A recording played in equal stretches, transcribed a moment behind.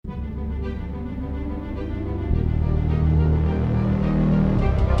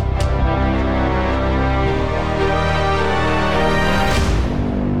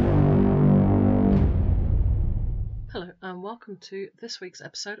welcome to this week's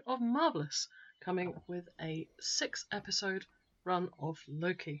episode of Marvellous, coming with a 6-episode run of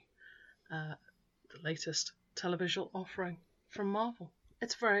Loki, the latest televisual offering from Marvel.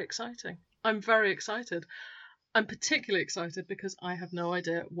 It's very exciting. I'm very excited. I'm particularly excited because I have no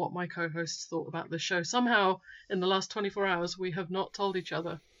idea what my co-hosts thought about this show. Somehow, in the last 24 hours, we have not told each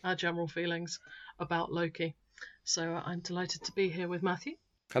other our general feelings about Loki. So I'm delighted to be here with Matthew.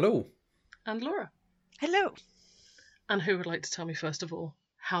 Hello. And Laura. Hello. And who would like to tell me, first of all,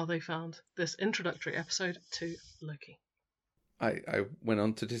 how they found this introductory episode to Loki? I went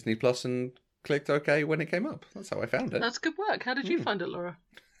on to Disney Plus and clicked OK when it came up. That's how I found it. That's good work. How did you find it, Laura?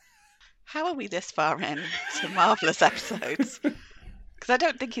 How are we this far in to Marvellous episodes? Because I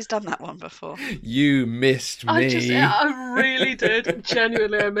don't think he's done that one before. You missed me. I really did.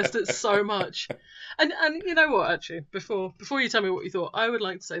 Genuinely, I missed it so much. And you know what, actually, before you tell me what you thought, I would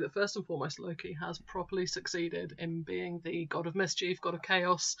like to say that first and foremost, Loki has properly succeeded in being the god of mischief, god of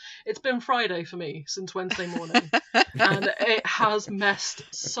chaos. It's been Friday for me since Wednesday morning, and it has messed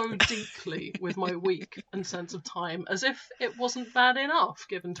so deeply with my week and sense of time, as if it wasn't bad enough,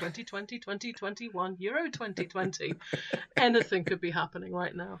 given 2020, 2021, Euro 2020. Anything could be happening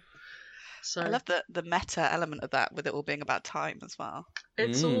right now. So I love the meta element of that, with it all being about time as well.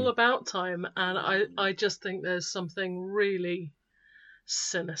 It's all about time, and I just think there's something really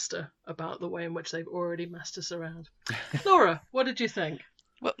sinister about the way in which they've already messed us around. Laura, what did you think?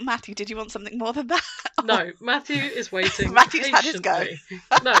 Well, Matthew, did you want something more than that? No, Matthew is waiting. Matthew's had his go.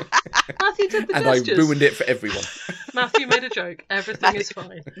 No, Matthew did the and gestures. I ruined it for everyone. Matthew made a joke. Everything is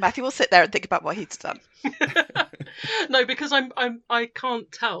fine. Matthew will sit there and think about what he's done. No, because I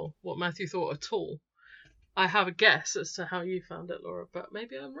can't tell what Matthew thought at all. I have a guess as to how you found it, Laura, but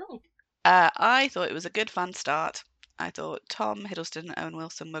maybe I'm wrong. I thought it was a good, fun start. I thought Tom Hiddleston and Owen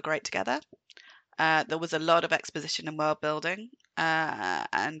Wilson were great together. There was a lot of exposition and world building,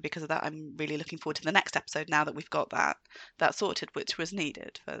 and because of that, I'm really looking forward to the next episode now that we've got that sorted, which was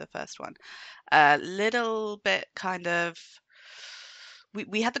needed for the first one. Little bit kind of.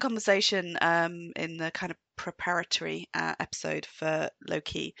 We had the conversation in the kind of preparatory episode for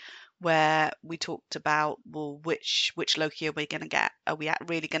Loki, where we talked about, well, which Loki are we going to get? Are we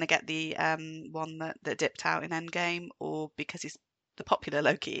really going to get the one that dipped out in Endgame, or because he's the popular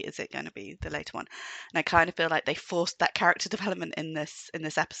Loki, is it going to be the later one? And I kind of feel like they forced that character development in this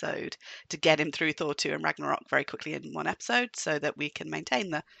episode to get him through Thor 2 and Ragnarok very quickly in one episode, so that we can maintain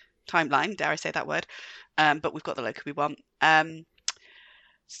the timeline, dare I say that word, but we've got the Loki we want.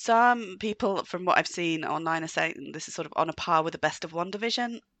 Some people, from what I've seen online, are saying this is sort of on a par with the best of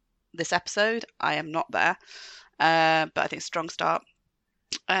WandaVision, this episode. I am not there, but I think strong start.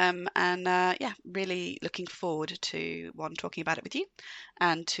 Yeah, really looking forward to, one, talking about it with you,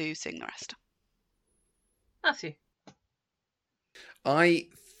 and two, seeing the rest. Matthew. I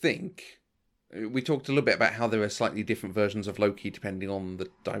think we talked a little bit about how there are slightly different versions of Loki depending on the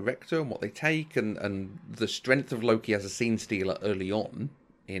director and what they take, and the strength of Loki as a scene stealer early on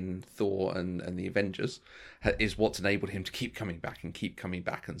in Thor and the Avengers is what's enabled him to keep coming back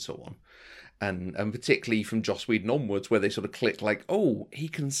and so on. And particularly from Joss Whedon onwards, where they sort of click like, oh, he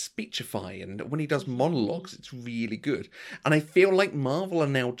can speechify, and when he does monologues, it's really good. And I feel like Marvel are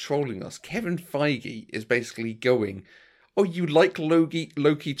now trolling us. Kevin Feige is basically going, oh, you like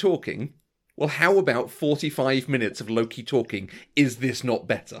Loki talking? Well, how about 45 minutes of Loki talking? Is this not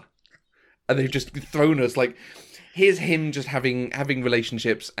better? And they've just thrown us like, here's him just having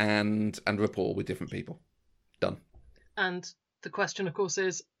relationships and rapport with different people. Done. And the question, of course,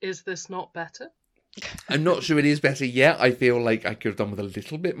 is this not better? I'm not sure it is better yet. I feel like I could have done with a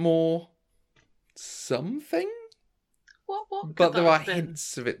little bit more something. What could but there that are have been?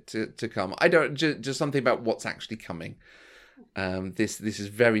 hints of it to come. I don't, just something about what's actually coming. This is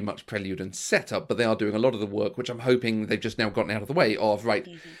very much prelude and setup, but they are doing a lot of the work, which I'm hoping they've just now gotten out of the way of, right,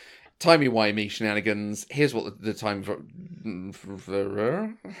 timey-wimey shenanigans. Here's what the time for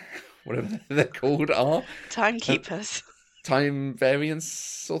whatever they're called are. Timekeepers. Time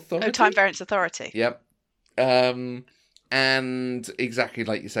Variance Authority? Oh, Time Variance Authority. Yep. And exactly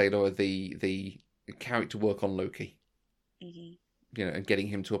like you say, Laura, the character work on Loki. Mm-hmm. You know, and getting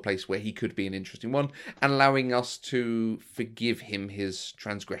him to a place where he could be an interesting one, and allowing us to forgive him his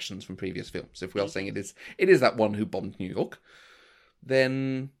transgressions from previous films. If we are saying it is that one who bombed New York,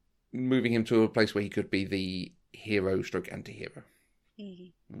 then moving him to a place where he could be the hero stroke anti-hero.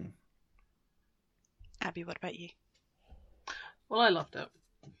 Mm-hmm. Abby, what about you? Well, I loved it.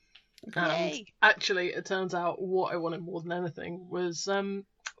 And Yay. actually, it turns out what I wanted more than anything was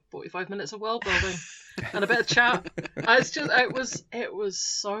 45 minutes of world building and a bit of chat. It was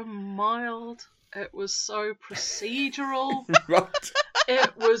so mild It was so procedural. Right.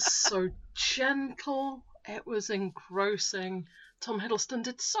 It was so gentle. It was engrossing. Tom Hiddleston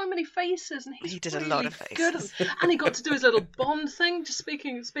did so many faces, and He did really a lot of good. faces. And he got to do his little Bond thing. Just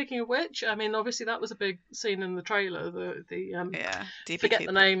speaking of which, I mean, obviously that was a big scene in the trailer. Yeah, DB forget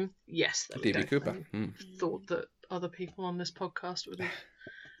Cooper. the name. Yes, there we DB go. Cooper. I thought that other people on this podcast would have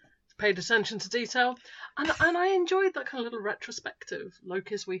paid attention to detail, and I enjoyed that kind of little retrospective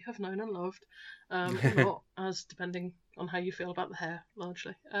Lokis we have known and loved, or not, as depending on how you feel about the hair,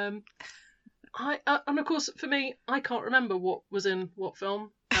 largely. And of course, for me, I can't remember what was in what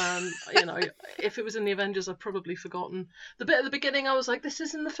film. If it was in the Avengers, I've probably forgotten. The bit at the beginning, I was like, this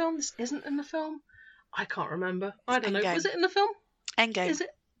is in the film, this isn't in the film. I can't remember. I don't know. Endgame. Was it in the film? Endgame.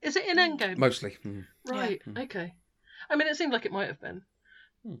 Is it in Endgame? Mostly. Right, okay. I mean, it seemed like it might have been.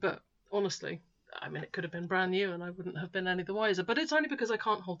 But honestly, I mean, it could have been brand new and I wouldn't have been any the wiser. But it's only because I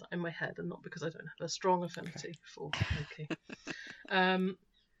can't hold that in my head and not because I don't have a strong affinity for Loki.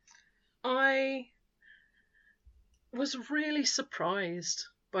 I was really surprised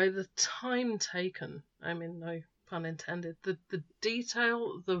by the time taken. I mean, no pun intended. The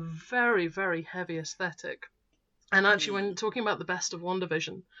detail, the very, very heavy aesthetic. And actually, when talking about the best of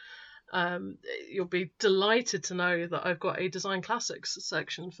WandaVision, you'll be delighted to know that I've got a Design Classics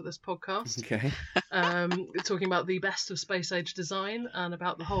section for this podcast. Okay. Talking about the best of space age design and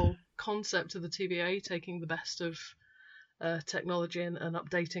about the whole concept of the TVA taking the best of technology and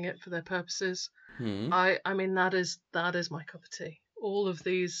updating it for their purposes. I mean, that is my cup of tea. All of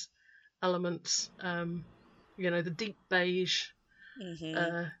these elements, the deep beige,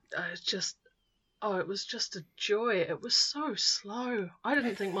 it was just a joy. It was so slow. I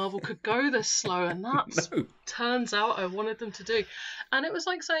didn't think Marvel could go this slow, and that's turns out I wanted them to do. And it was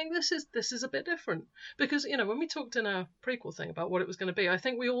like saying this is a bit different because when we talked in our prequel thing about what it was going to be, I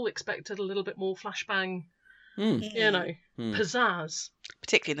think we all expected a little bit more flashbang, pizzazz.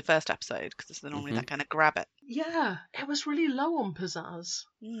 Particularly in the first episode, because it's normally that kind of grab it. Yeah, it was really low on pizzazz.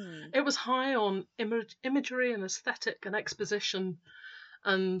 It was high on imagery and aesthetic and exposition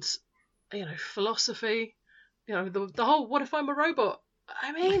and philosophy, the whole "what if I'm a robot?"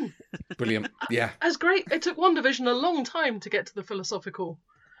 I mean, brilliant. Yeah, it's great. It took WandaVision a long time to get to the philosophical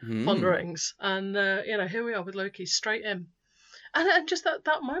ponderings, and here we are with Loki straight in, and just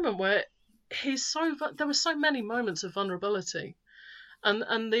that moment where there were so many moments of vulnerability,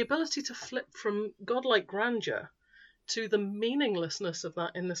 and the ability to flip from godlike grandeur to the meaninglessness of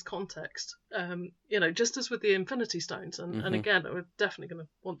that in this context. Just as with the Infinity Stones, and again, we're definitely going to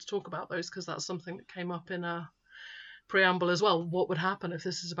want to talk about those because that's something that came up in our preamble as well. What would happen if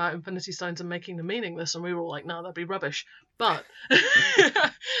this is about Infinity Stones and making them meaningless? And we were all like, no, that'd be rubbish. But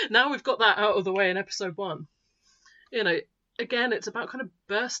now we've got that out of the way in episode 1. Again, it's about kind of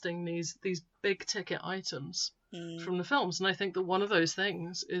bursting these big ticket items from the films, and I think that one of those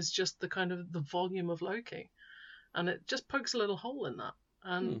things is just the kind of the volume of Loki. And it just pokes a little hole in that.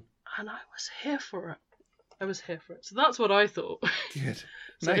 And I was here for it. So that's what I thought. Good.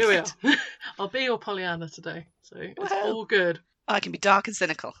 So here we are. I'll be your Pollyanna today. So it's all good. I can be dark and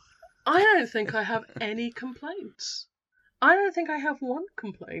cynical. I don't think I have any complaints. I don't think I have one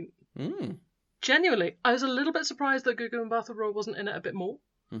complaint. Genuinely. I was a little bit surprised that Gugu Mbatha-Raw wasn't in it a bit more.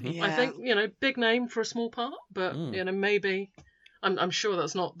 Yeah. I think, big name for a small part, but, maybe... I'm sure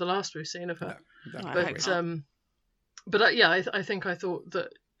that's not the last we've seen of her. No, But I thought that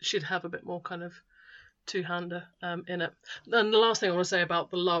she'd have a bit more kind of two-hander in it. And the last thing I want to say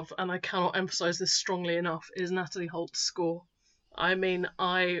about the love, and I cannot emphasise this strongly enough, is Natalie Holt's score. I mean,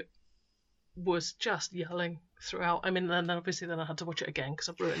 I was just yelling throughout. I mean, then obviously I had to watch it again because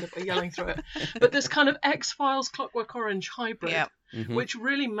I've ruined it by yelling through it. But this kind of X-Files Clockwork Orange hybrid, which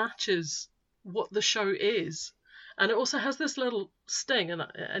really matches what the show is. And it also has this little sting, and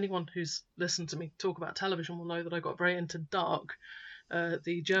anyone who's listened to me talk about television will know that I got very into Dark,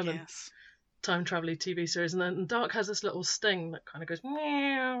 the German time travel TV series. And then Dark has this little sting that kind of goes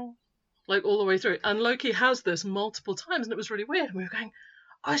meow, like all the way through. And Loki has this multiple times, and it was really weird. And we were going,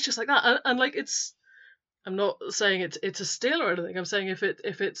 oh, it's just like that. And like I'm not saying it's a steal or anything. I'm saying if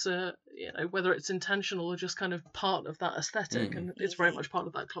it's whether it's intentional or just kind of part of that aesthetic, and it's very much part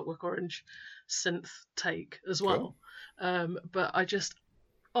of that Clockwork Orange synth take as well. Cool. But I just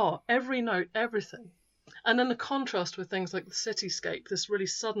every note, everything, and then the contrast with things like the cityscape, this really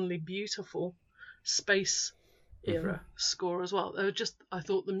suddenly beautiful space era score as well. I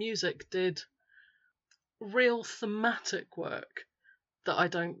thought the music did real thematic work that I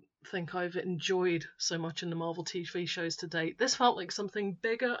don't think I've enjoyed so much in the Marvel TV shows to date. This felt like something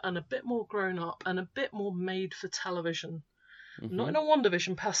bigger and a bit more grown up and a bit more made for television not in a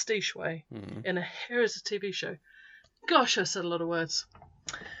WandaVision pastiche way, in a here is a TV show. Gosh, I said a lot of words.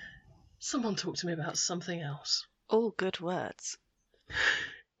 Someone talk to me about something else. All good words.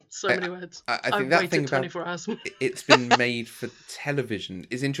 So many words. I think I've that waited thing 24 hours. it's been made for television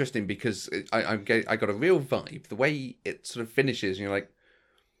is interesting because I got a real vibe. The way it sort of finishes, and you're like,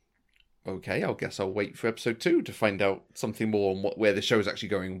 okay, I guess I'll wait for episode 2 to find out something more on where the show is actually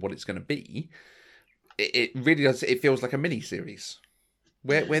going, what it's going to be. It really does. It feels like a mini series,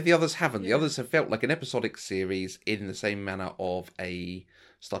 where the others haven't. The others have felt like an episodic series in the same manner of a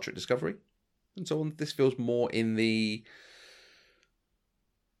Star Trek Discovery, and so on. This feels more in the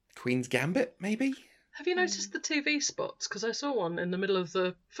Queen's Gambit, maybe. Have you noticed the TV spots? Because I saw one in the middle of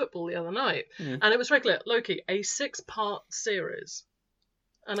the football the other night, and it was regular Loki, a 6-part series.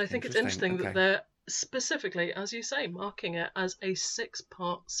 And I think it's interesting that they're specifically, as you say, marking it as a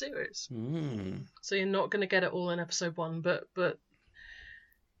 6-part series. So you're not going to get it all in episode 1, but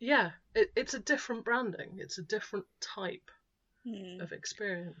yeah, it's a different branding. It's a different type of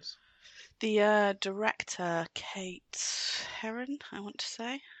experience. The director, Kate Herron, I want to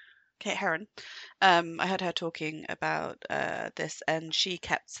say. Kate Herron. I heard her talking about this, and she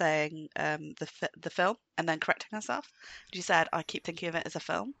kept saying the film and then correcting herself. She said, "I keep thinking of it as a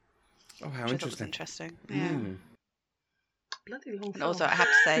film." Oh, how which interesting! Interesting. Yeah. Bloody long. And also, I have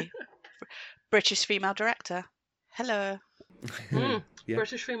to say, British female director. Hello. Yeah.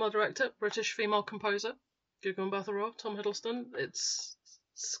 British female director, British female composer, Gugu Mbatha-Raw, Tom Hiddleston. It's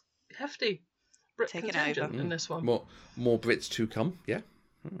hefty Brit Taking contingent over. in this one. More Brits to come. Yeah.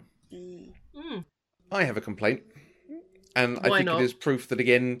 I have a complaint, and I think it is proof that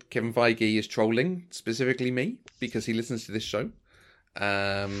again Kevin Feige is trolling specifically me because he listens to this show.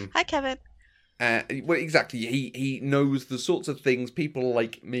 Hi, Kevin. Well, exactly. He knows the sorts of things people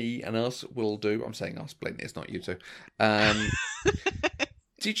like me and us will do. I'm saying us, blatantly. It's not you two.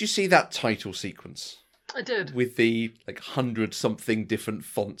 Did you see that title sequence? I did. With the 100-something different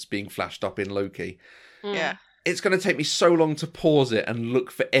fonts being flashed up in Loki. Yeah. It's going to take me so long to pause it and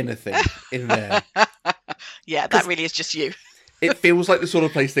look for anything in there. Yeah, that really is just you. It feels like the sort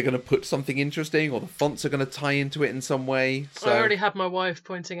of place they're going to put something interesting, or the fonts are going to tie into it in some way. So I already had my wife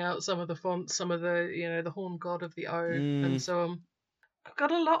pointing out some of the fonts, some of the, the Horn God of the O, and so on. I've got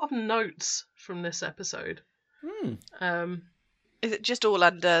a lot of notes from this episode. Is it just all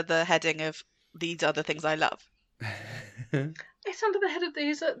under the heading of these are the things I love? It's under the head of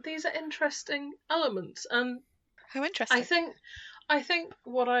these are interesting elements, and how interesting. I think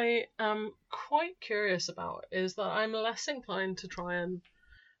what I am quite curious about is that I'm less inclined to try and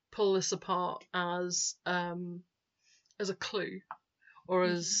pull this apart as a clue or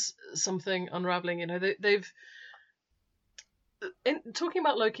as something unraveling. They've talking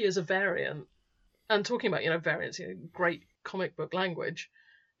about Loki as a variant and talking about variants, great comic book language.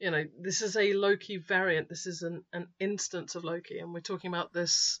 This is a Loki variant. This is an instance of Loki, and we're talking about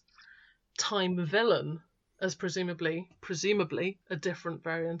this time villain as presumably a different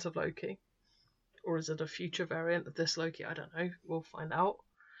variant of Loki. Or is it a future variant of this Loki? I don't know. We'll find out.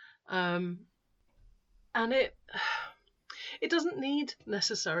 And it doesn't need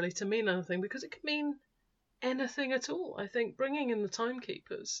necessarily to mean anything, because it could mean anything at all. I think bringing in the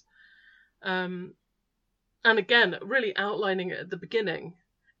Timekeepers, and again, really outlining it at the beginning,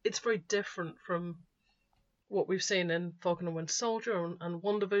 it's very different from what we've seen in Falcon and Winter Soldier and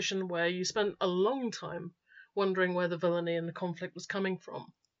WandaVision, where you spent a long time wondering where the villainy and the conflict was coming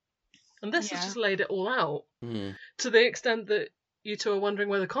from. And this has just laid it all out to the extent that you two are wondering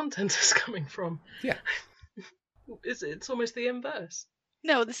where the content is coming from. Yeah. It's almost the inverse.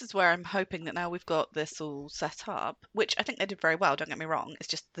 No, this is where I'm hoping that now we've got this all set up, which I think they did very well, don't get me wrong. It's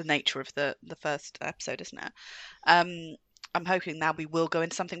just the nature of the first episode, isn't it? I'm hoping now we will go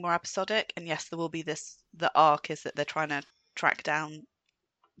into something more episodic, and yes, there will be the arc is that they're trying to track down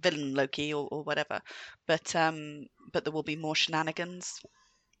villain Loki or whatever, but there will be more shenanigans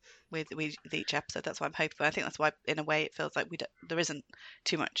with each episode. That's what I'm hoping for. I think that's why, in a way, it feels like there isn't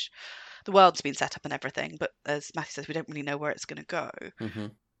too much. The world's been set up and everything, but as Matthew says, we don't really know where it's going to go. Mm-hmm.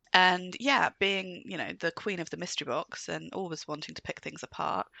 And yeah, being the queen of the mystery box and always wanting to pick things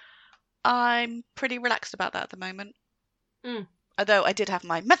apart, I'm pretty relaxed about that at the moment. Although I did have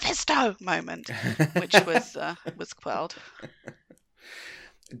my Mephisto moment, which was quelled.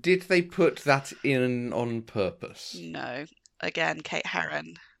 Did they put that in on purpose? No. Again, Kate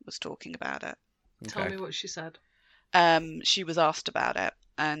Herron was talking about it. Tell me what she said. She was asked about it,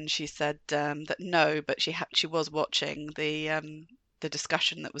 and she said that no, but she was watching the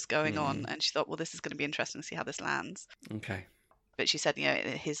discussion that was going on, and she thought, well, this is going to be interesting to see how this lands. Okay. but she said,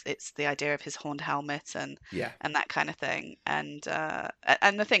 it's the idea of his horned helmet and that kind of thing. And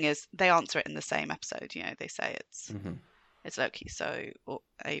the thing is, they answer it in the same episode. They say it's Loki, or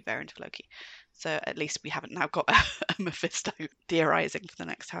a variant of Loki. So at least we haven't now got a Mephisto theorizing for the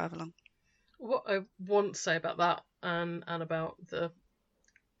next however long. What I want to say about that and about the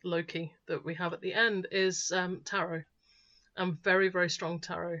Loki that we have at the end is tarot, and very, very strong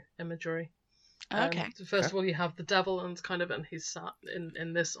tarot imagery. Okay. First of all, you have the devil, and he's sat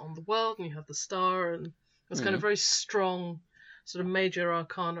in this on the world, and you have the star, and it's kind of very strong, sort of major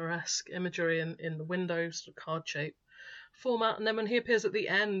arcana-esque imagery in the windows, sort of card-shaped format. And then when he appears at the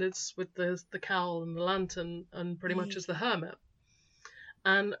end, it's with the cowl and the lantern, and pretty much as the hermit.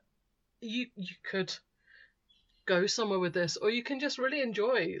 And you could go somewhere with this, or you can just really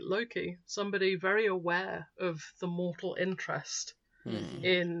enjoy Loki, somebody very aware of the mortal interest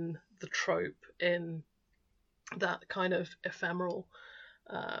in the trope, in that kind of ephemeral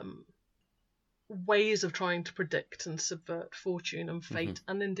ways of trying to predict and subvert fortune and fate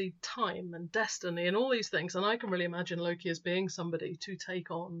and indeed time and destiny and all these things. And I can really imagine Loki as being somebody to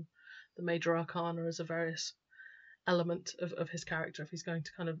take on the major arcana as a various element of his character if he's going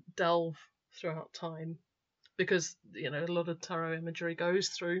to kind of delve throughout time, because a lot of tarot imagery goes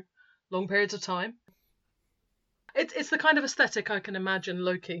through long periods of time. It's the kind of aesthetic I can imagine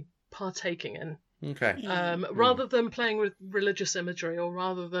Loki partaking in. Okay. Rather than playing with religious imagery, or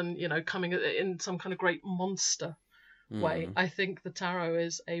rather than coming in some kind of great monster way, I think the tarot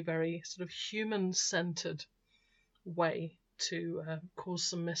is a very sort of human-centered way to cause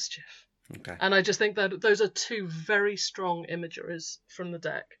some mischief. Okay. And I just think that those are two very strong imageries from the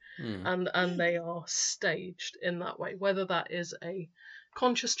deck, and they are staged in that way. Whether that is a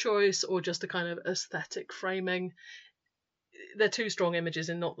conscious choice or just a kind of aesthetic framing, they're two strong images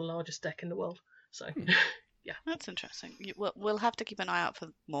in not the largest deck in the world. So, yeah. That's interesting. We'll have to keep an eye out for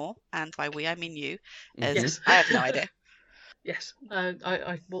more, and by we I mean you, as Yes. I have no idea. Yes,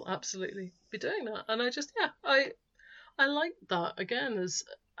 I will absolutely be doing that. And I like that, again, as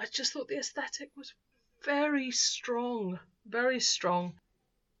I just thought the aesthetic was very strong, very strong.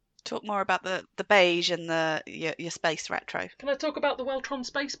 Talk more about the beige and your space retro. Can I talk about the Weltron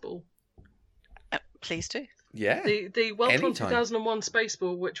Spaceball? Please do. Yeah. The Weltron Anytime. 2001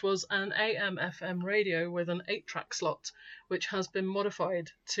 Spaceball, which was an AM/FM radio with an 8-track slot, which has been modified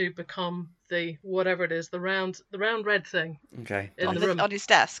to become the whatever it is, the round red thing. Okay. In the room. On his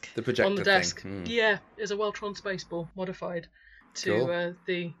desk. The projector On the desk. thing. Yeah, is a Weltron Spaceball modified to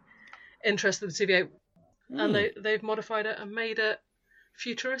the interest of the TVA. And they've modified it and made it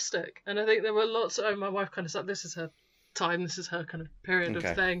futuristic. And I think there were lots of... my wife kind of said, this is her time, this is her kind of period of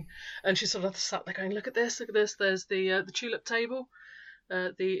thing. And she sort of sat there going, look at this. There's the tulip table,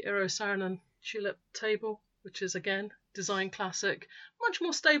 the Eero Saarinen tulip table, which is, again, design classic. Much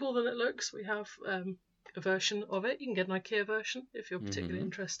more stable than it looks. We have a version of it. You can get an IKEA version if you're particularly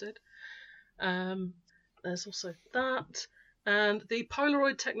interested. There's also that. And the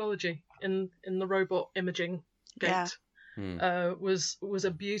Polaroid technology in the robot imaging gate was a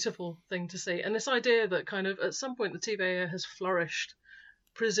beautiful thing to see. And this idea that kind of at some point the TVA has flourished,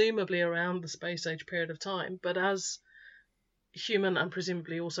 presumably around the space age period of time, but as human and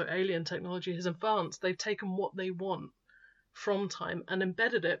presumably also alien technology has advanced, they've taken what they want from time and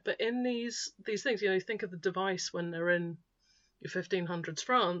embedded it. But in these things, you think of the device when they're in your 1500s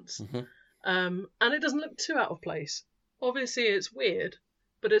France, and it doesn't look too out of place. Obviously, it's weird,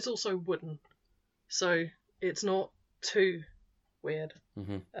 but it's also wooden, so it's not too weird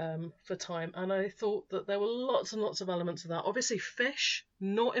for time. And I thought that there were lots and lots of elements of that. Obviously, fish,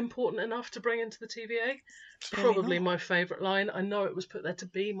 not important enough to bring into the TVA. Probably my favourite line. I know it was put there to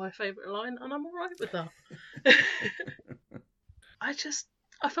be my favourite line, and I'm all right with that.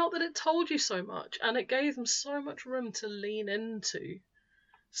 I felt that it told you so much, and it gave them so much room to lean into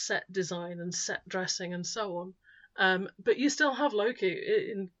set design and set dressing and so on. But you still have Loki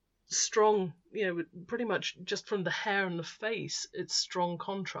in strong, pretty much just from the hair and the face, it's strong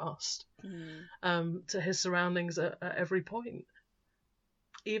contrast to his surroundings at every point.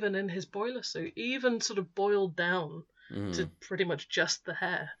 Even in his boiler suit, even sort of boiled down to pretty much just the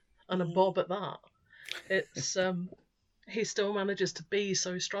hair and a bob at that. It's he still manages to be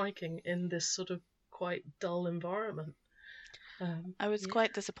so striking in this sort of quite dull environment. I was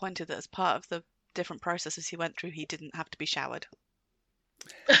quite disappointed that as part of the different processes he went through, he didn't have to be showered.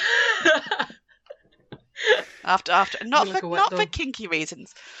 after not for kinky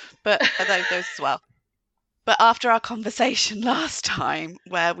reasons, but those as well. But after our conversation last time,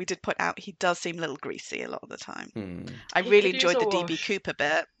 where we did point out he does seem a little greasy a lot of the time. I really enjoyed the DB Cooper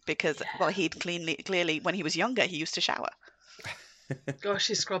bit because, well, he'd clearly when he was younger he used to shower. Gosh,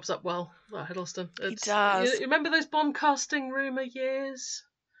 he scrubs up well, that Hiddleston. He does. You remember those bomb casting rumour years?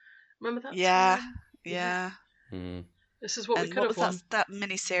 Remember that Yeah, time? yeah. This is what we And could what have was won. that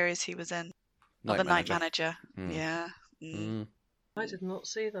mini-series he was in? Night The Night Manager. Manager. Yeah. I did not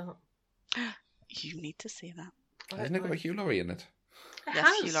see that. You need to see that. Hasn't it got Hugh Laurie in it? It Yes,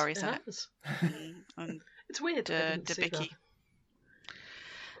 has, Hugh Laurie's it in it. has. And It's weird that I didn't see that. Debicki.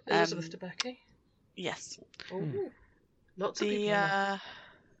 Elizabeth Debicki. Yes. Oh, lots of people. In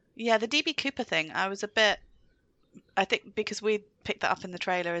there. The DB Cooper thing, I was a bit. I think because we picked that up in the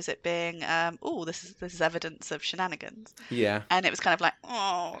trailer as it being, this is evidence of shenanigans, Yeah. and it was kind of like,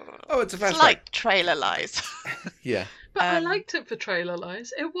 oh, It's a flashback. slight trailer lies. Yeah. But I liked it for trailer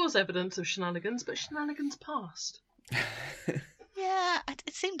lies. It was evidence of shenanigans, but shenanigans passed. Yeah,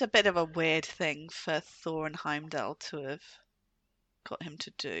 it seemed a bit of a weird thing for Thor and Heimdall to have got him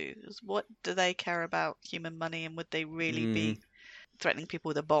to do. What do they care about human money, and would they really be threatening people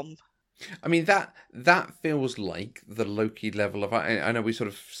with a bomb? I mean, that feels like the Loki level of... I know we sort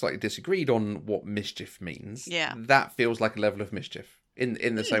of slightly disagreed on what mischief means. Yeah. That feels like a level of mischief.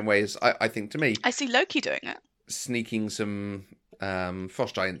 In the same way as, I think, to me... I see Loki doing it. Sneaking some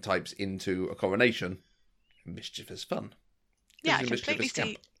frost giant types into a coronation. Mischievous fun. Yeah, I He's a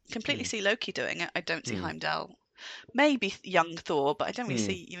mischievous completely see Loki doing it. I don't see Heimdall. Maybe young Thor, but I don't really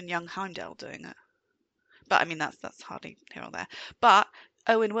see even young Heimdall doing it. But I mean, that's hardly here or there. But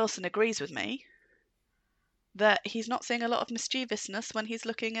Owen Wilson agrees with me that he's not seeing a lot of mischievousness when he's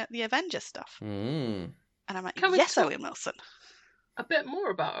looking at the Avengers stuff. And I'm like, yes, Owen Wilson. A bit more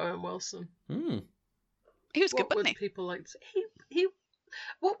about Owen Wilson. He was good, What wasn't would people like to say?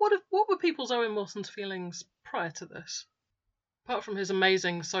 What were people's Owen Wilson's feelings prior to this? Apart from his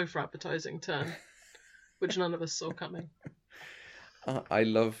amazing sofa advertising turn, which none of us saw coming. I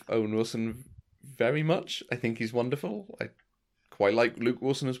love Owen Wilson very much. I think he's wonderful. I quite like Luke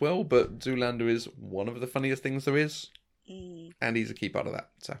Wilson as well, but Zoolander is one of the funniest things there is. And he's a key part of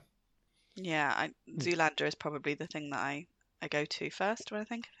that. So yeah, Zoolander is probably the thing that I go to first when I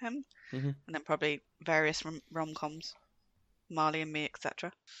think of him. And then probably various rom-coms, Marley and Me,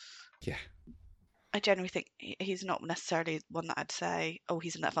 etc. Yeah. I generally think he's not necessarily one that I'd say, oh,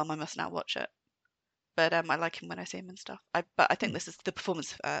 he's in that film, I must now watch it. But I like him when I see him and stuff. But I think this is the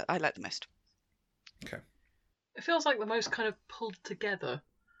performance I like the most. Okay. It feels like the most kind of pulled together.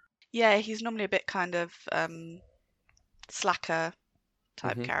 Yeah, he's normally a bit kind of slacker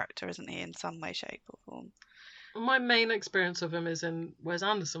type character, isn't he, in some way, shape or form? My main experience of him is in Wes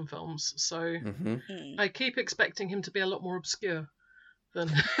Anderson films, so I keep expecting him to be a lot more obscure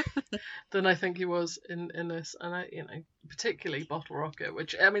than I think he was in this, and particularly Bottle Rocket,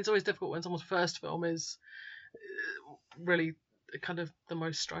 which I mean it's always difficult when someone's first film is really kind of the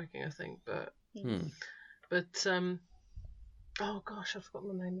most striking, I think. But oh gosh, I've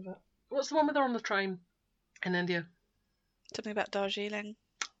forgotten the name of it. What's the one where they're on the train in India? Something about Darjeeling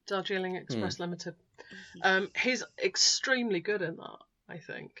Express Limited. He's extremely good in that, I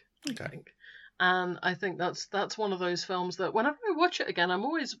think. And I think that's one of those films that whenever I watch it again, I'm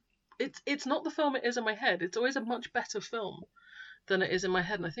always it's not the film it is in my head. It's always a much better film than it is in my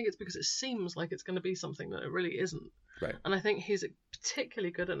head, and I think it's because it seems like it's going to be something that it really isn't. Right. And I think he's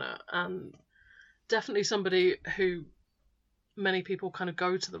particularly good in it, and definitely somebody who many people kind of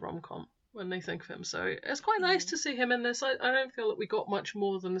go to the rom-com when they think of him. So it's quite nice to see him in this. I don't feel that we got much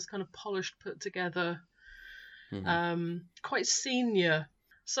more than this kind of polished, put together, quite senior.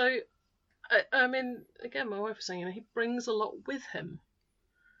 So, I mean, again, my wife was saying, he brings a lot with him,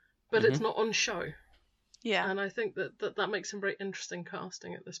 but it's not on show. Yeah. And I think that makes him very interesting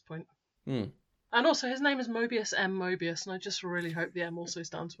casting at this point. And also, his name is Mobius M. Mobius, and I just really hope the M also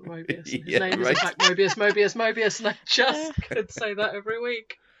stands for Mobius. His name is, in fact, Mobius, and I just could say that every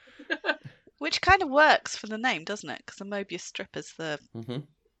week. Which kind of works for the name, doesn't it? Because the Mobius strip is the...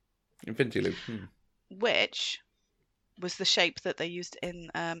 Infinity Loop. Which was the shape that they used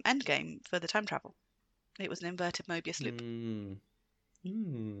in Endgame for the time travel. It was an inverted Mobius loop.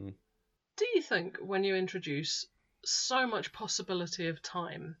 Do you think when you introduce so much possibility of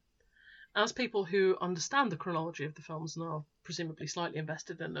time, as people who understand the chronology of the films and are presumably slightly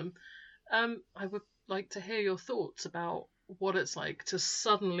invested in them, I would like to hear your thoughts about what it's like to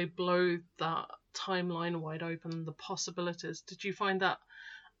suddenly blow that timeline wide open, the possibilities. Did you find that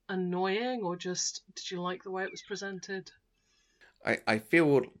annoying, or just did you like the way it was presented? I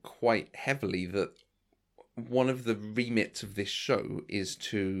feel quite heavily that one of the remits of this show is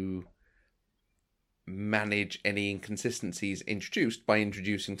to manage any inconsistencies introduced by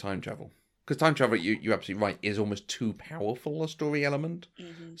introducing time travel. Because time travel, you're absolutely right, is almost too powerful a story element.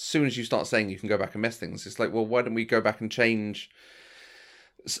 As soon as you start saying you can go back and mess things, it's like, well, why don't we go back and change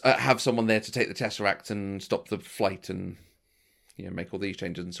have someone there to take the Tesseract and stop the flight and make all these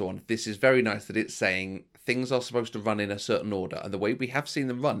changes and so on. This is very nice that it's saying things are supposed to run in a certain order, and the way we have seen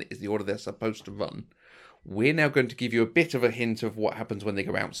them run is the order they're supposed to run. We're now going to give you a bit of a hint of what happens when they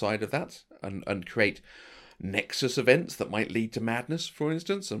go outside of that and create Nexus events that might lead to madness, for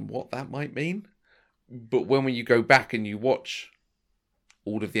instance, and what that might mean. But when you go back and you watch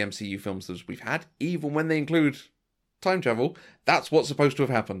all of the MCU films that we've had, even when they include time travel, that's what's supposed to have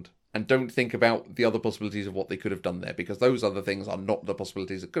happened. And don't think about the other possibilities of what they could have done there, because those other things are not the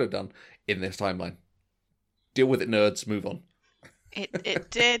possibilities it could have done in this timeline. Deal with it, nerds. Move on. It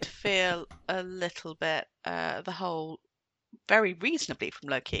did feel a little bit the whole very reasonably from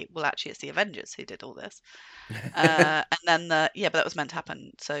Loki. Well, actually, it's the Avengers who did all this, and then but that was meant to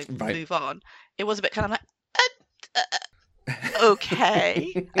happen. So Right. Move on. It was a bit kind of like.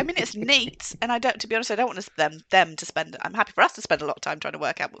 Okay. I mean, it's neat, and to be honest, I don't want them to spend. I'm happy for us to spend a lot of time trying to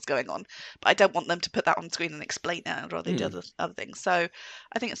work out what's going on, but I don't want them to put that on screen and explain it or they do other things. So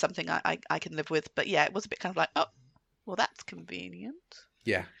I think it's something I can live with. But yeah, it was a bit kind of like, oh, well, that's convenient.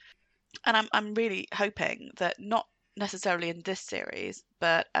 Yeah. And I'm really hoping that not necessarily in this series,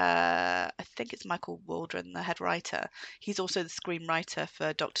 but I think it's Michael Waldron, the head writer. He's also the screenwriter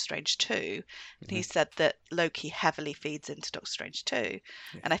for Doctor Strange 2. And he said that Loki heavily feeds into Doctor Strange 2. Yeah.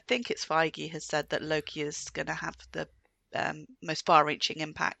 And I think it's Feige has said that Loki is going to have the most far-reaching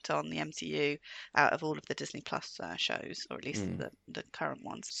impact on the MCU out of all of the Disney Plus shows, or at least the current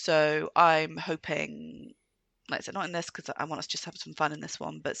ones. So I'm hoping, like I said, not in this because I want us to just have some fun in this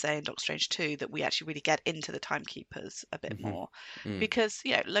one, but say in Doctor Strange 2 that we actually really get into the Timekeepers a bit more. Because,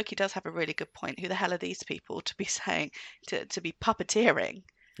 Loki does have a really good point. Who the hell are these people to be saying, to be puppeteering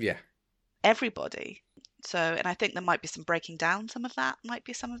everybody? So, and I think there might be some breaking down some of that, might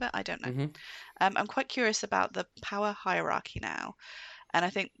be some of it, I don't know. I'm quite curious about the power hierarchy now. And I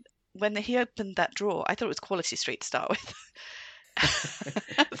think when he opened that drawer, I thought it was Quality Street to start with.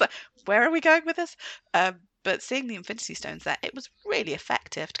 It's like, where are we going with this? But seeing the Infinity Stones there, it was really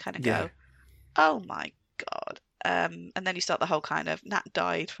effective to kind of go, oh my God. And then you start the whole kind of, Nat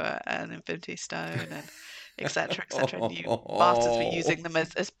died for an Infinity Stone and et cetera, and you bastards were using them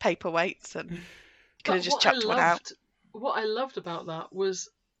as paperweights and could have just chucked one out. What I loved about that was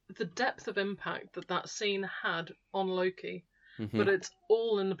the depth of impact that scene had on Loki. But it's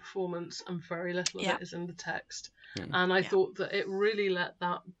all in the performance and very little of it is in the text. And I thought that it really let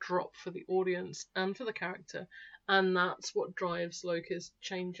that drop for the audience and for the character. And that's what drives Loki's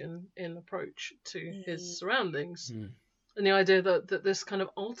change in approach to his surroundings. And the idea that this kind of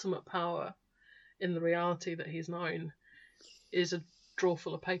ultimate power in the reality that he's known is a drawer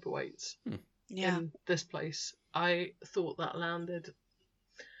full of paperweights in this place. I thought that landed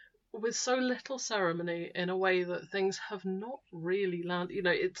with so little ceremony in a way that things have not really landed.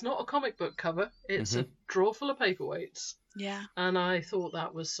 It's not a comic book cover. It's a drawer full of paperweights. Yeah. And I thought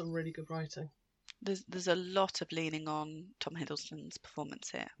that was some really good writing. There's a lot of leaning on Tom Hiddleston's performance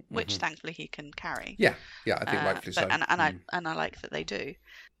here, which thankfully he can carry. Yeah, I think rightfully so. And I like that they do.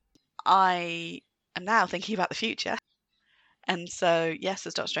 I am now thinking about the future. And so, yes,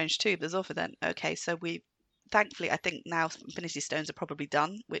 there's Doctor Strange 2, but there's also then, okay, so thankfully, I think now Infinity Stones are probably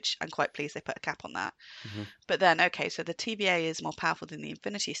done, which I'm quite pleased they put a cap on that. But then, okay, so the TVA is more powerful than the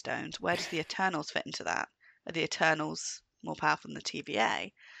Infinity Stones. Where does the Eternals fit into that? Are the Eternals more powerful than the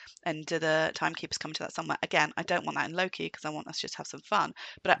TVA? And do the Timekeepers come to that somewhere? Again, I don't want that in Loki because I want us to just have some fun.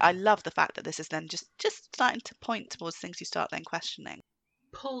 But I love the fact that this is then just starting to point towards things you start then questioning.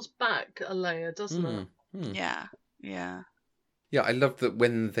 Pulls back a layer, doesn't it? Yeah. Yeah, I love that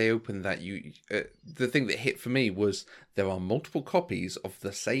when they opened that, the thing that hit for me was there are multiple copies of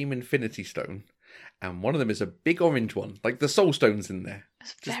the same Infinity Stone, and one of them is a big orange one, like the Soul Stone's in there.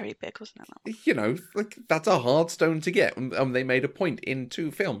 It's very big, wasn't it? Like that's a hard stone to get, and they made a point in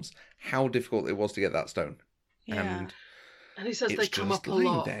 2 films how difficult it was to get that stone. Yeah. And he says they come up a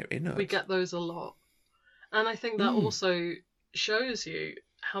lot. We get those a lot. And I think that also shows you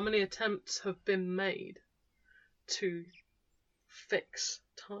how many attempts have been made to fix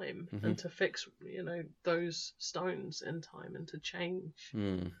time and to fix those stones in time and to change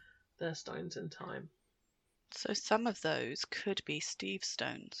their stones in time. So some of those could be Steve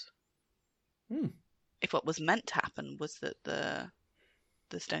stones. If what was meant to happen was that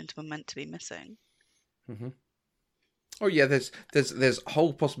the stones were meant to be missing. Oh yeah, there's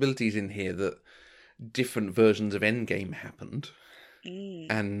whole possibilities in here that different versions of Endgame happened,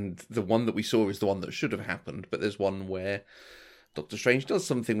 and the one that we saw is the one that should have happened. But there's one where Doctor Strange does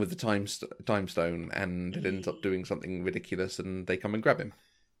something with the time stone, and it ends up doing something ridiculous, and they come and grab him.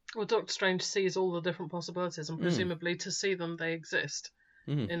 Well, Doctor Strange sees all the different possibilities, and presumably to see them, they exist.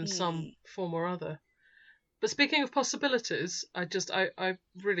 in some form or other. But speaking of possibilities, I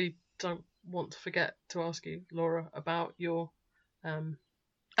really don't want to forget to ask you, Laura, about your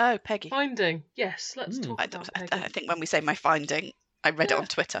Peggy. finding. Yes, let's talk about Peggy. I think when we say my finding, I read it on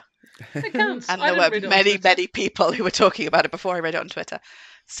Twitter. It counts. And there were many people who were talking about it before I read it on Twitter.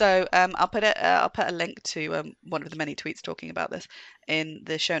 So I'll put a link to one of the many tweets talking about this in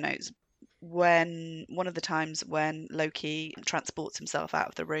the show notes. When one of the times when Loki transports himself out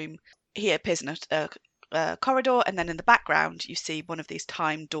of the room, he appears in a corridor, and then in the background you see one of these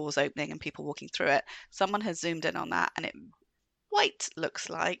time doors opening and people walking through it. Someone has zoomed in on that, and it quite looks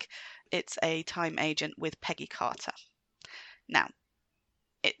like it's a time agent with Peggy Carter. Now,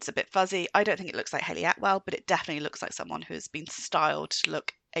 it's a bit fuzzy. I don't think it looks like Hayley Atwell, but it definitely looks like someone who has been styled to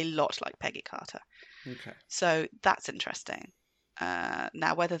look a lot like Peggy Carter. Okay. So that's interesting.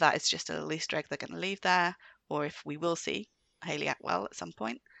 Now, whether that is just a little Easter egg they're going to leave there, or if we will see Hayley Atwell at some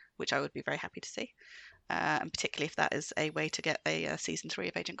point, which I would be very happy to see, and particularly if that is a way to get a season 3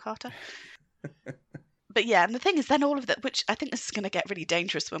 of Agent Carter. But yeah, and the thing is then all of that, which I think this is going to get really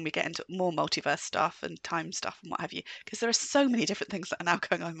dangerous when we get into more multiverse stuff and time stuff and what have you, because there are so many different things that are now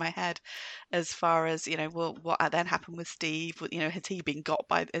going on in my head as far as, well, what then happened with Steve? Has he been got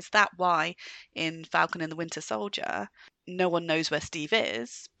by, is that why in Falcon and the Winter Soldier, no one knows where Steve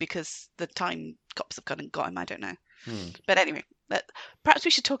is because the time cops have gone and got him? I don't know. But anyway, perhaps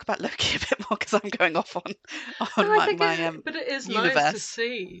we should talk about Loki a bit more because I'm going off on my but it is universe. Nice to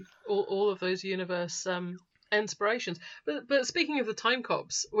see all of those universe inspirations. But speaking of the time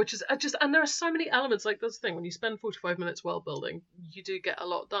cops, which is and there are so many elements. Like that's the thing, when you spend 45 minutes world building, you do get a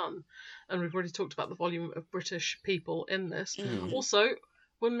lot done. And we've already talked about the volume of British people in this. Also,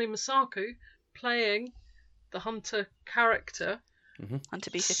 Wunmi Mosaku playing the Hunter character. Hunter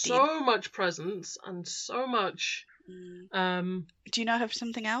B-15. So much presence and so much. Do you know her for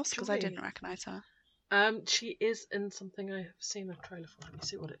something else? Because I didn't recognise her. She is in something I have seen a trailer for. Let me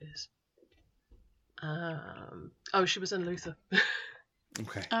see what it is. She was in Luther.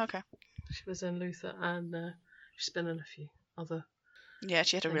 Okay. Oh, okay. She was in Luther, and she's been in a few other. Yeah,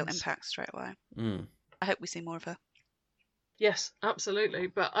 she had a real impact straight away. I hope we see more of her. Yes, absolutely.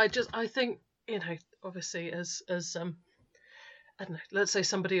 But I think obviously as I don't know, let's say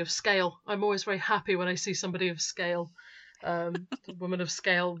somebody of scale. I'm always very happy when I see somebody of scale, a woman of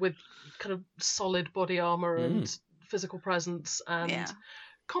scale with kind of solid body armor and physical presence and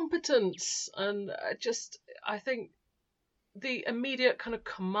competence. And I think the immediate kind of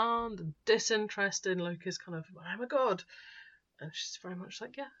command and disinterest in Loki's kind of, I'm a god. And she's very much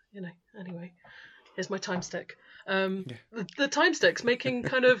like, anyway, here's my time stick. The time sticks making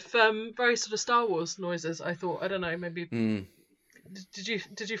kind of very sort of Star Wars noises, I thought. I don't know, maybe...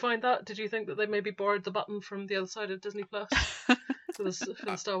 Did you find that? Did you think that they maybe borrowed the button from the other side of Disney Plus for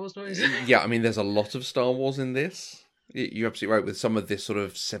the Star Wars noise? Yeah, I mean, there's a lot of Star Wars in this. You're absolutely right with some of this sort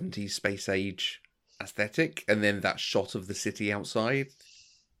of 70s space age aesthetic, and then that shot of the city outside.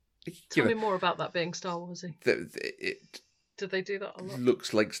 Tell me more about that being Star Warsy. Did they do that a lot?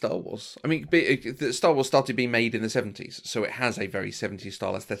 Looks like Star Wars. I mean, Star Wars started being made in the 70s, so it has a very 70s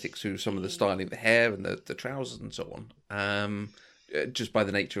style aesthetic to some of the styling, the hair and the trousers and so on. Just by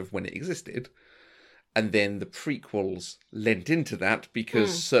the nature of when it existed. And then the prequels lent into that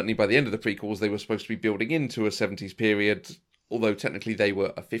because certainly by the end of the prequels they were supposed to be building into a 70s period, although technically they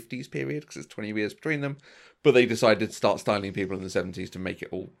were a 50s period because it's 20 years between them. But they decided to start styling people in the 70s to make it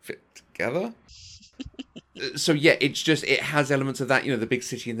all fit together. So yeah, it has elements of that, the big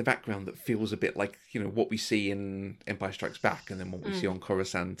city in the background that feels a bit like, what we see in Empire Strikes Back and then what we see on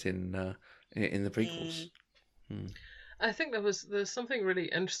Coruscant in the prequels. I think there's something really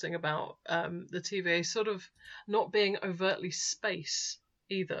interesting about the TVA sort of not being overtly space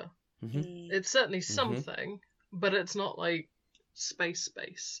either. It's certainly something, but it's not like space.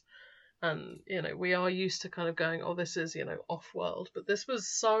 And, we are used to kind of going, oh, this is, off-world. But this was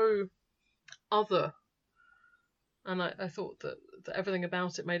so other. And I thought that everything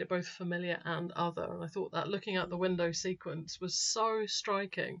about it made it both familiar and other. And I thought that looking out the window sequence was so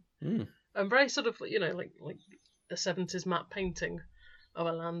striking. And very sort of, like the 70s map painting of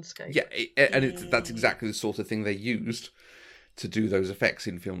a landscape. Yeah, and that's exactly the sort of thing they used to do those effects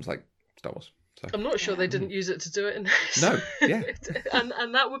in films like Star Wars. So. I'm not sure they didn't use it to do it in this. No, yeah.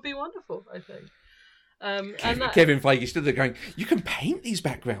 and that would be wonderful, I think. Kevin Feige stood there going, you can paint these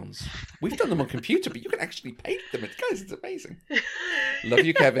backgrounds. We've done them on computer, but you can actually paint them. It's amazing. Love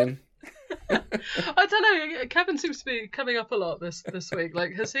you, Kevin. I don't know. Kevin seems to be coming up a lot this week.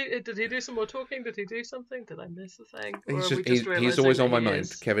 Like, did he do some more talking? Did he do something? Did I miss a thing? He's always on my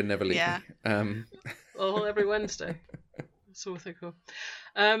mind. Kevin never leaves me. Well, every Wednesday. It's all so cool.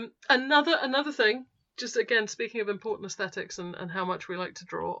 Another thing, just again speaking of important aesthetics and how much we like to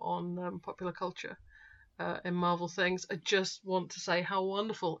draw on popular culture in Marvel things, I just want to say how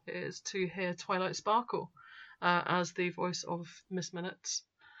wonderful it is to hear Twilight Sparkle as the voice of Miss Minutes,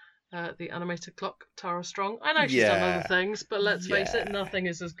 the animated clock, Tara Strong. I know she's done other things, but let's face it, nothing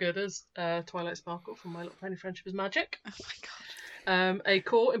is as good as Twilight Sparkle from My Little Pony Friendship is Magic. Oh my god. A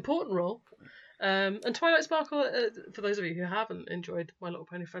core important role. And Twilight Sparkle, for those of you who haven't enjoyed My Little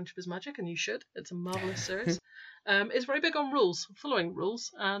Pony Friendship is Magic, and you should, it's a marvellous series, is very big on rules, following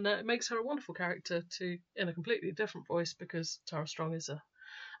rules, and it makes her a wonderful character in a completely different voice, because Tara Strong is a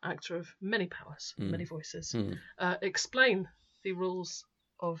actor of many powers, many voices, explain the rules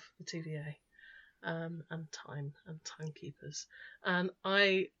of the TVA and time and timekeepers. And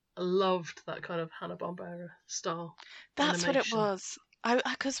I loved that kind of Hanna-Barbera style. That's animation. what it was.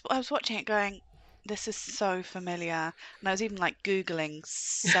 Because I was watching it going, this is so familiar. And I was even like Googling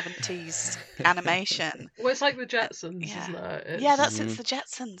 70s animation. Well, it's like the Jetsons, Yeah. isn't it? Yeah, it's the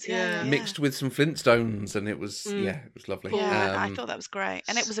Jetsons. Yeah. Mixed with some Flintstones, and it was it was lovely. Yeah, I thought that was great.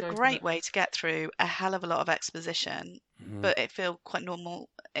 And it was a so great good. way to get through a hell of a lot of exposition, but it felt quite normal.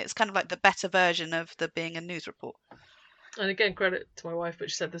 It's kind of like the better version of the being a news report. And again, credit to my wife, but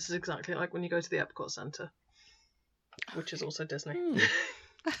she said this is exactly like when you go to the Epcot Centre, which is also Disney.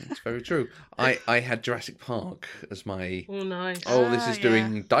 It's very true. I had Jurassic Park as my. Oh, nice. This is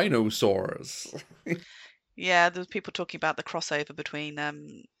doing dinosaurs. Yeah, there was people talking about the crossover between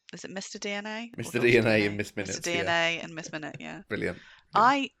is it Mr. DNA? Mr. DNA and Miss Minutes. Mr. DNA and Miss Minute, yeah. Brilliant.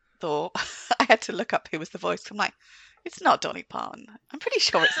 I thought I had to look up who was the voice. I'm like, it's not Dolly Parton. I'm pretty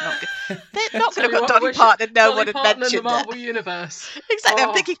sure it's not. They're not going to have got Dolly Parton and no one had mentioned in the it. Marvel Universe. Exactly.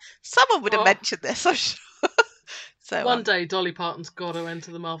 I'm thinking someone would have mentioned this, I'm sure. So one day Dolly Parton's got to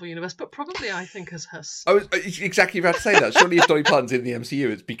enter the Marvel Universe, but probably I think as her. I was exactly about to say that. Surely if Dolly Parton's in the MCU,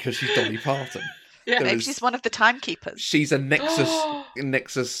 it's because she's Dolly Parton. Yeah, maybe she's one of the timekeepers. She's a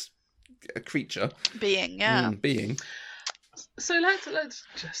Nexus creature. Being, yeah. Being. So let's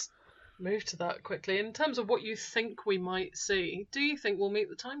just move to that quickly. In terms of what you think we might see, do you think we'll meet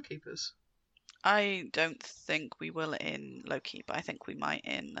the timekeepers? I don't think we will in Loki, but I think we might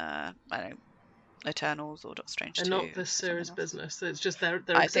in I don't know, Eternals or Doctor Strange 2. And not this series business. It's just their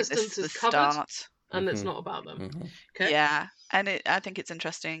I existence think this is is the covered, start. and it's not about them. Okay. Yeah, and I think it's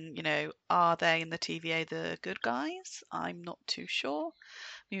interesting. You know, are they in the TVA the good guys? I'm not too sure. I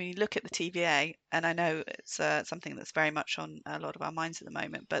mean, when you look at the TVA, and I know it's something that's very much on a lot of our minds at the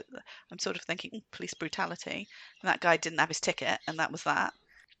moment, but I'm sort of thinking police brutality. And that guy didn't have his ticket, and that was that.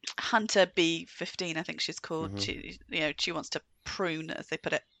 Hunter B15, I think she's called. She wants to prune, as they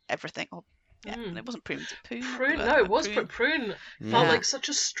put it, everything. It wasn't prune. Was it poon? Prune? No, it was, but prune felt like such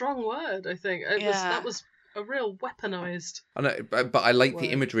a strong word. I think that was a real weaponized. I know, but I like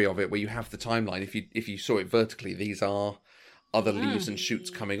the imagery of it, where you have the timeline. If you saw it vertically, these are other leaves and shoots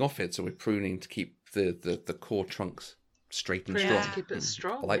coming off it. So we're pruning to keep the core trunks straight and strong. To keep it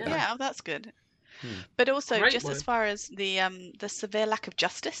strong. I like that. Yeah, that's good. But also, Great just word. as far as the severe lack of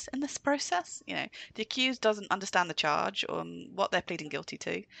justice in this process, you know, the accused doesn't understand the charge or what they're pleading guilty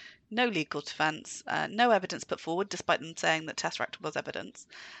to. No legal defence, no evidence put forward, despite them saying that Tesseract was evidence,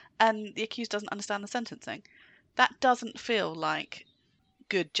 and the accused doesn't understand the sentencing. That doesn't feel like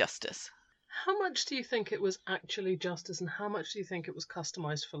good justice. How much do you think it was actually justice, and how much do you think it was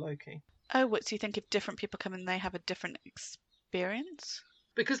customised for Loki? Oh, what do you think? If different people come in, they have a different experience?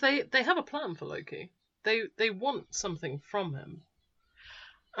 Because they have a plan for Loki. They want something from him.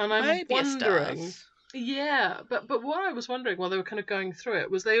 And I'm Mobius wondering. does. Yeah, but what I was wondering while they were kind of going through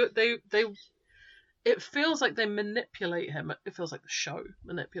it was they it feels like they manipulate him. It feels like the show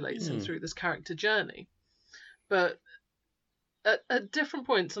manipulates him through this character journey. But at different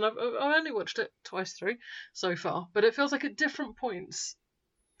points, and I've only watched it twice through so far, but it feels like at different points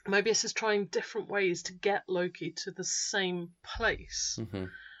Mobius is trying different ways to get Loki to the same place,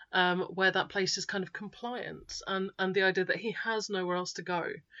 where that place is kind of compliance, and the idea that he has nowhere else to go,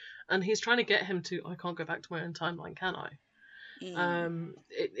 and he's trying to get him to, I can't go back to my own timeline, can I?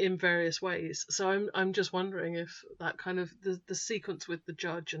 In various ways. So I'm just wondering if that kind of the sequence with the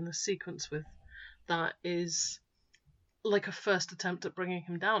judge and the sequence with that is like a first attempt at bringing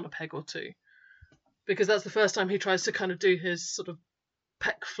him down a peg or two, because that's the first time he tries to kind of do his sort of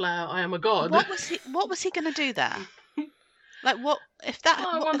peck flare, I am a god. What was he going to do there? Like, what if that?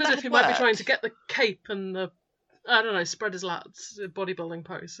 I wondered if he might be trying to get the cape and the, I don't know, spread his lats, bodybuilding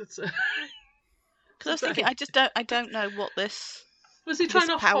pose. It's because I was thinking, I don't know what this was he trying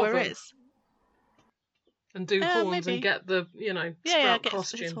to power hover is, and do horns maybe. and get the get sprout his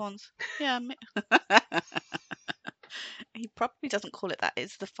costume. horns. Yeah. He probably doesn't call it that.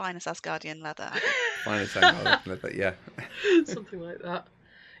 It's the finest Asgardian leather. Finest angle, but yeah. Something like that.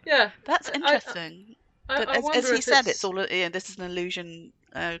 Yeah. That's interesting. But I as wonder he if said, it's all this is an illusion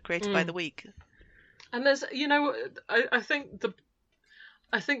created by the weak. And there's, I think the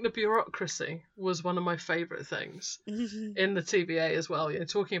bureaucracy was one of my favourite things in the TVA as well.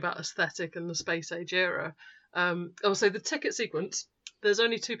 Talking about aesthetic and the space age era. Also, the ticket sequence. There's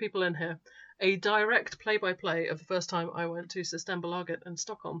only 2 people in here. A direct play-by-play of the first time I went to Systembolaget in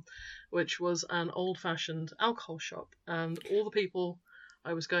Stockholm, which was an old-fashioned alcohol shop, and all the people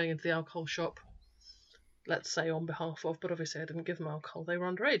I was going into the alcohol shop, let's say on behalf of, but obviously I didn't give them alcohol, they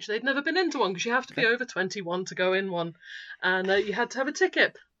were underage. They'd never been into one, because you have to be over 21 to go in one, and you had to have a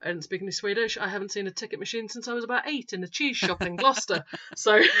ticket. I didn't speak any Swedish. I haven't seen a ticket machine since I was about 8 in a cheese shop in Gloucester.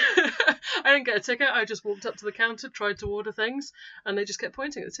 So I didn't get a ticket. I just walked up to the counter, tried to order things, and they just kept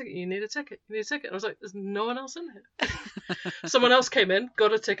pointing at the ticket. You need a ticket. You need a ticket. And I was like, there's no one else in here. Someone else came in,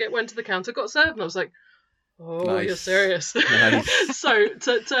 got a ticket, went to the counter, got served, and I was like, oh, Nice. You're serious. Nice. So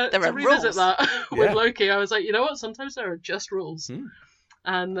to revisit rules. that with Yeah. Loki, I was like, you know what? Sometimes there are just rules, Hmm.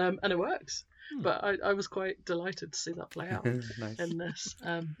 and it works. But I was quite delighted to see that play out Nice. in this.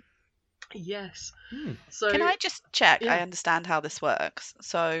 Yes. Hmm. So Can I just check? yeah. I understand how this works.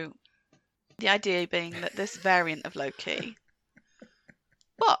 So, the idea being that this variant of Loki.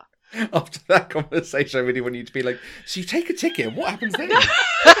 What? After that conversation, I really want you to be like, so you take a ticket, and what happens then?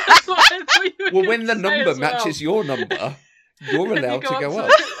 That's what I thought you were Well, gonna when the say number as well. matches your number, you're Then you allowed to go to up.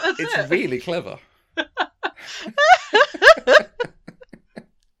 the- that's It's it. really clever.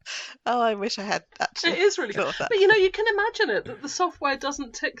 Oh, I wish I had actually. It is really thought good. of that. But you can imagine it, that the software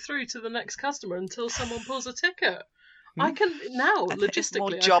doesn't tick through to the next customer until someone pulls a ticket. I can now, I think it's more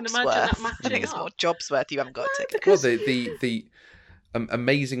logistically, I can jobs imagine worth. that I matching think it's up. more jobs worth. You haven't got a ticket. Well, Because the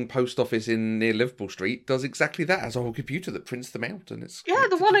amazing post office near Liverpool Street does exactly that. Has a whole computer that prints them out, and it's yeah, the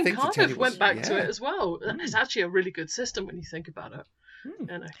it's a one good in thing to tell Cardiff you went what's- back to yeah. it as well. It's actually a really good system when you think about it. Hmm.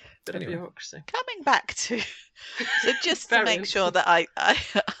 Bit Anyway. of bureaucracy. Coming back to, so just to make Variant. sure that I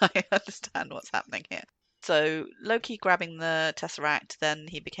understand what's happening here. So Loki grabbing the Tesseract, then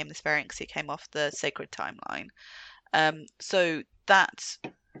he became this variant because he came off the sacred timeline. So that,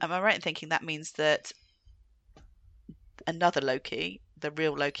 am I right in thinking that means that another Loki, the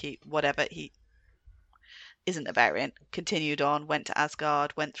real Loki, whatever, he isn't a variant, continued on, went to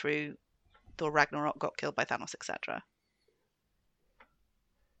Asgard, went through Thor Ragnarok, got killed by Thanos, etc.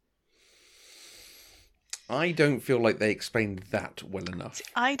 I don't feel like they explained that well enough.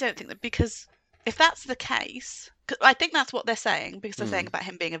 I don't think that, because if that's the case, 'cause I think that's what they're saying, because they're saying about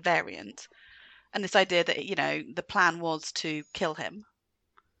him being a variant, and this idea that the plan was to kill him.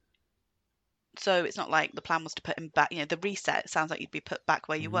 So it's not like the plan was to put him back. The reset sounds like you'd be put back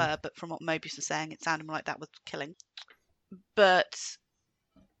where you were, but from what Mobius was saying, it sounded more like that was killing. But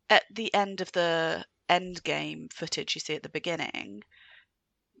at the end of the end game footage you see at the beginning,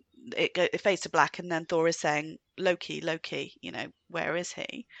 it fades to black, and then Thor is saying, Loki, Loki, where is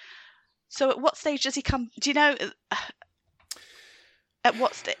he? So at what stage does he come? Do you know? At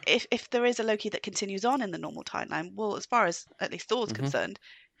what if there is a Loki that continues on in the normal timeline? Well, as far as at least Thor's concerned,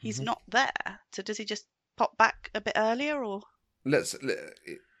 he's not there. So does he just pop back a bit earlier, or?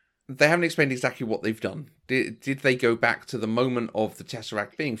 They haven't explained exactly what they've done. Did they go back to the moment of the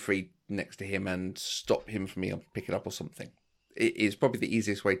Tesseract being free next to him and stop him from being able to pick it up or something? It is probably the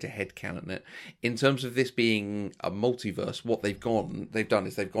easiest way to headcanon it. In terms of this being a multiverse, what they've done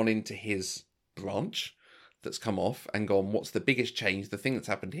is they've gone into his branch that's come off and gone, what's the biggest change? The thing that's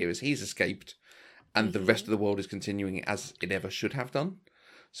happened here is he's escaped and the rest of the world is continuing as it ever should have done.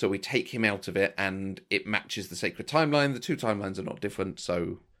 So we take him out of it and it matches the sacred timeline. The two timelines are not different,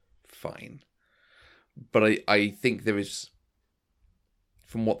 so fine. But I think there is,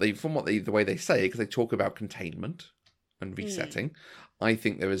 from the way they say it, because they talk about containment and resetting, I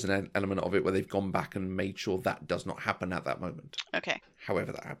think there is an element of it where they've gone back and made sure that does not happen at that moment. Okay.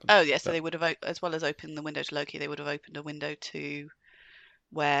 However that happens. Oh, yeah, so they would have, as well as opening the window to Loki, they would have opened a window to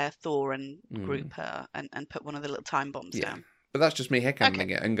where Thor and group are and put one of the little time bombs down. But that's just me headcanoning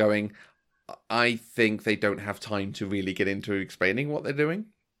it and going, I think they don't have time to really get into explaining what they're doing.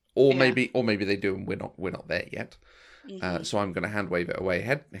 Or maybe they do and we're not there yet. So I'm going to hand wave it away,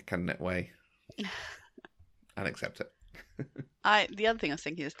 headcanon it away, and accept it. The other thing I was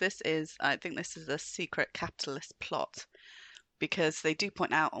thinking is I think this is a secret capitalist plot, because they do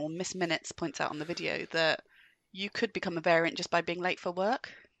point out, or Miss Minutes points out on the video, that you could become a variant just by being late for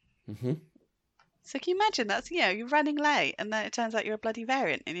work. Mm-hmm. So can you imagine that's, you're running late and then it turns out you're a bloody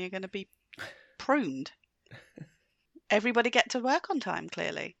variant and you're going to be pruned. Everybody get to work on time,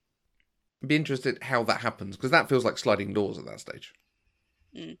 clearly. I'd be interested how that happens, because that feels like sliding doors at that stage.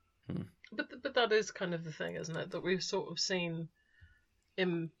 But that is kind of the thing, isn't it? That we've sort of seen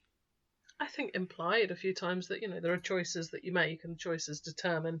I think implied a few times that, there are choices that you make and choices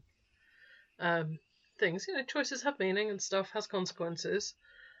determine things. Choices have meaning and stuff has consequences.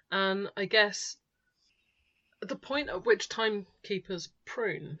 And I guess the point at which timekeepers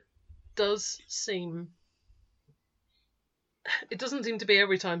prune doesn't seem to be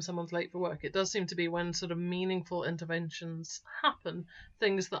every time someone's late for work. It does seem to be when sort of meaningful interventions happen,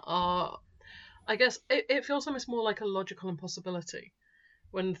 things that are, I guess, it feels almost more like a logical impossibility,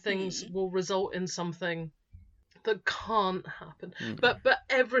 when things will result in something that can't happen. But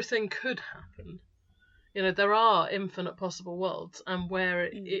everything could happen. There are infinite possible worlds, and where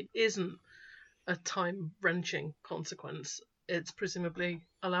it isn't a time-wrenching consequence, it's presumably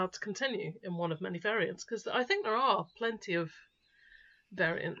allowed to continue in one of many variants, because I think there are plenty of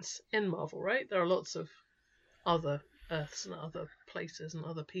variants in Marvel, right? There are lots of other Earths and other places and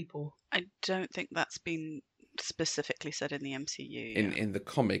other people. I don't think that's been specifically said in the MCU. In the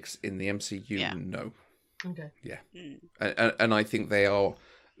comics, in the MCU, no. Okay. Yeah. And I think they are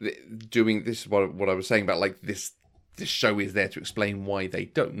doing this. What I was saying about, like, this show is there to explain why they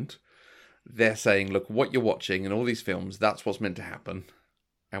don't. They're saying, look, what you're watching in all these films, that's what's meant to happen,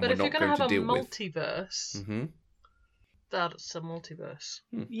 and we're not going to deal with. But if you're going to have a multiverse, that's a multiverse.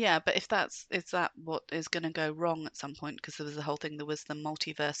 Yeah, but is that what is going to go wrong at some point? Because there was the whole thing, there was the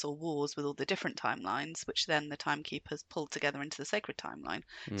multiversal wars with all the different timelines, which then the timekeepers pulled together into the sacred timeline.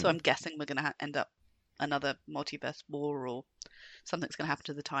 So I'm guessing we're going to end up another multiverse war, or something's going to happen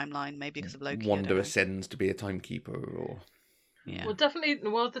to the timeline, maybe because of Loki. Wanda ascends to be a timekeeper, or... Yeah. Well, definitely.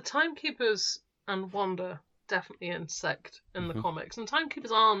 Well, the timekeepers and Wanda definitely intersect in the comics, and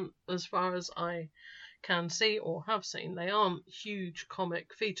timekeepers aren't, as far as I can see or have seen, they aren't huge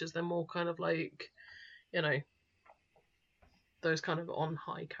comic features. They're more kind of like, those kind of on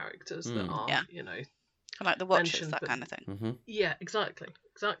high characters that are, like the Watchers, that kind of thing. Yeah, exactly.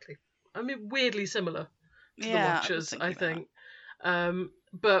 I mean, weirdly similar to the Watchers, I think.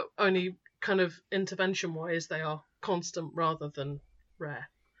 But only kind of intervention-wise, they are constant rather than rare,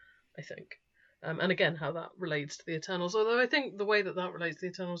 I think. And again, how that relates to the Eternals. Although I think the way that relates to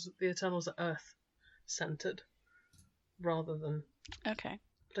the Eternals are Earth-centered rather than... Okay.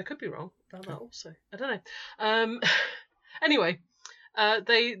 But I could be wrong about that also. I don't know. Anyway,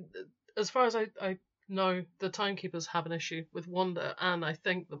 they, as far as I know, the timekeepers have an issue with Wanda, and I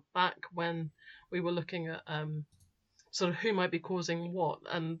think that back when we were looking at sort of who might be causing what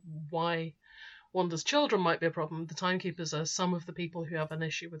and why Wanda's children might be a problem, the timekeepers are some of the people who have an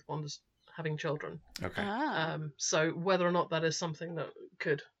issue with Wanda's having children. Okay. So whether or not that is something that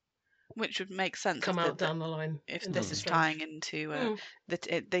could, which would make sense, come out down the line, if this is tying into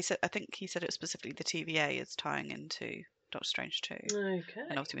they said, I think he said it specifically, the TVA is tying into Doctor Strange 2. Okay.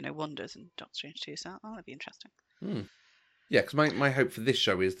 And obviously we know Wanda's in Doctor Strange 2, so that'd be interesting. Yeah, because my hope for this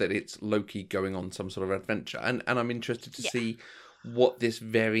show is that it's Loki going on some sort of adventure, and I'm interested to see what this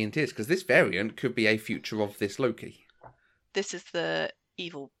variant is, because this variant could be a future of this Loki. This is the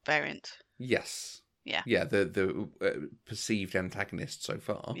evil variant. Yes. Yeah. Yeah, the perceived antagonist so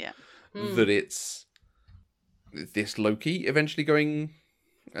far. Yeah. That it's this Loki eventually going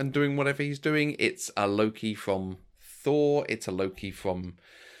and doing whatever he's doing. It's a Loki from Thor. It's a Loki from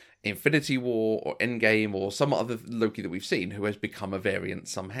Infinity War or Endgame or some other Loki that we've seen who has become a variant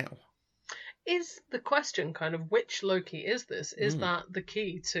somehow. Is the question kind of which Loki is this? Is that the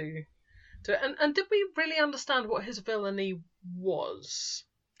key to and did we really understand what his villainy was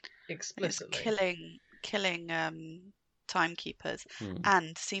explicitly? It's killing timekeepers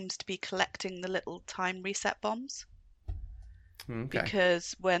and seems to be collecting the little time reset bombs. Okay.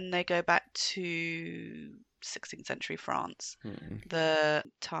 Because when they go back to 16th century France, the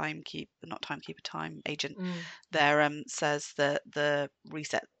time agent there says that the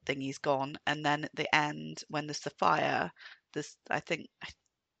reset thingy's gone, and then at the end when there's the fire, I think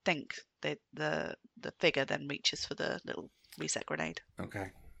the figure then reaches for the little reset grenade.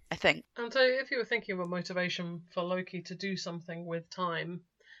 Okay. I think. And so if you were thinking of a motivation for Loki to do something with time,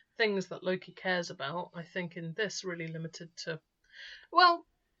 things that Loki cares about, I think in this really limited to, well,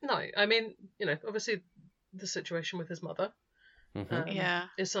 no, I mean, obviously the situation with his mother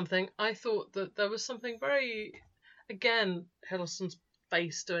is something. I thought that there was something very, again, Hiddleston's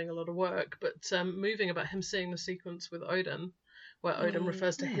face doing a lot of work, but moving about him seeing the sequence with Odin, where Odin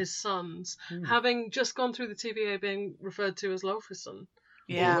refers to his sons, having just gone through the TVA being referred to as Laufeyson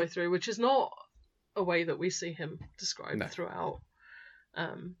all the way through, which is not a way that we see him described throughout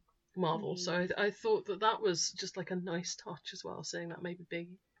Marvel. So I thought that was just like a nice touch as well, seeing that maybe be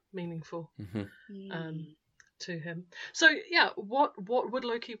meaningful Mm-hmm. to him. So yeah, what would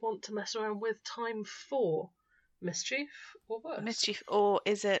Loki want to mess around with time for? Mischief or worse? Mischief, or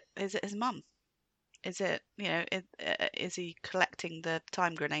is it his mum? Is it, is he collecting the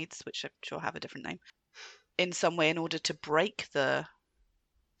time grenades, which I'm sure have a different name, in some way in order to break the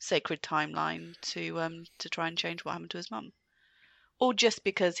sacred timeline to try and change what happened to his mum? Or just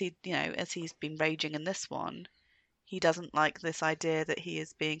because he, as he's been raging in this one, he doesn't like this idea that he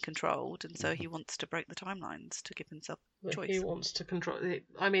is being controlled, and so he wants to break the timelines to give himself choice. He wants to control.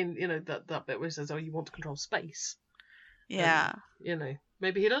 I mean, that bit where he says, "Oh, you want to control space." Yeah.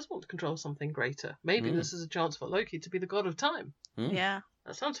 Maybe he does want to control something greater. Maybe this is a chance for Loki to be the god of time. Yeah.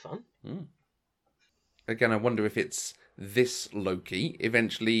 That sounds fun. Again, I wonder if it's this Loki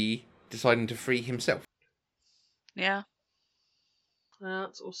eventually deciding to free himself. Yeah.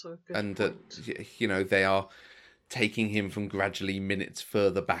 That's also a good And point. that, they are taking him from gradually minutes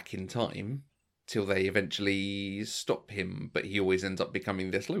further back in time till they eventually stop him, but he always ends up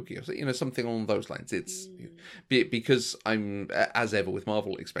becoming this Loki, or something along those lines. It's because I'm, as ever with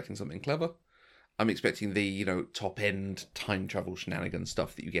Marvel, expecting something clever. I'm expecting the top end time travel shenanigan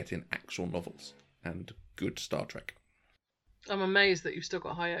stuff that you get in actual novels and good Star Trek. I'm amazed that you've still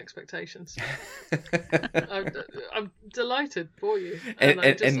got high expectations. I'm delighted for you.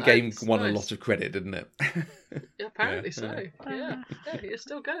 Endgame won a lot of credit, didn't it? Apparently so. Yeah, you're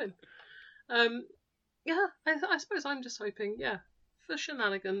still going. I suppose I'm just hoping, for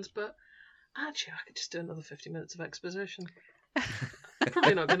shenanigans, but actually I could just do another 50 minutes of exposition.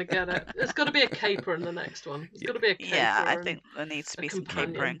 Probably not going to get it. There's got to be a caper in the next one. There's got to be a caper. Yeah, I think there needs to be some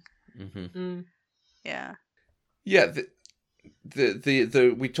capering. Yeah. Yeah,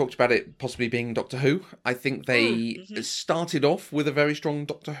 the we talked about it possibly being Doctor Who. I think they started off with a very strong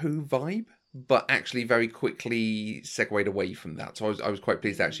Doctor Who vibe, but actually very quickly segued away from that. So I was quite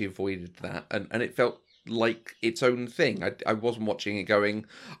pleased they actually avoided that, and it felt like its own thing. I wasn't watching it going,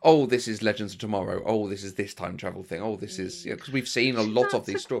 oh, this is Legends of Tomorrow. Oh, this is this time travel thing. Oh, this is because we've seen a lot of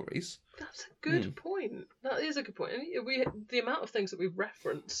these stories. That's a good point. That is a good point. And the amount of things that we've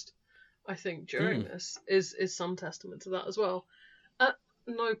referenced, I think, during this is some testament to that as well. At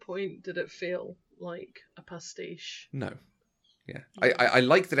no point did it feel like a pastiche. No. Yeah. I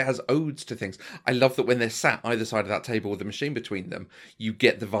like that it has odes to things. I love that when they're sat either side of that table with a machine between them, you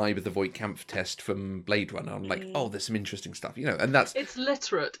get the vibe of the Voight-Kampff test from Blade Runner. I'm like, oh, there's some interesting stuff, and that's... It's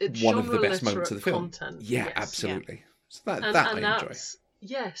literate. It's one of the best moments of the film. Content. Yeah, yes. absolutely. Yeah. So that I enjoy.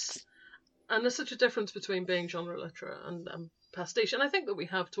 Yes. And there's such a difference between being genre literate and pastiche. And I think that we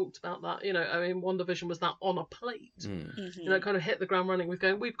have talked about that. WandaVision was that on a plate. It kind of hit the ground running with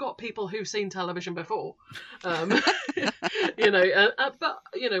going, we've got people who've seen television before. But,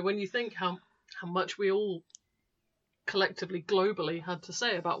 when you think how much we all collectively, globally had to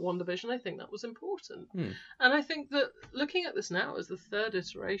say about WandaVision, I think that was important. And I think that looking at this now as the third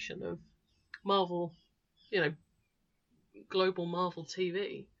iteration of Marvel, global Marvel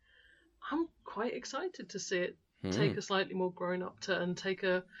TV, I'm quite excited to see it take a slightly more grown-up turn, take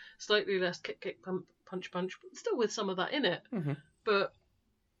a slightly less kick, punch, but still with some of that in it. But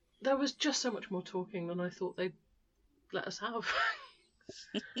there was just so much more talking than I thought they'd let us have.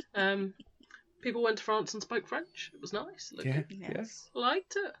 People went to France and spoke French. It was nice. Yes.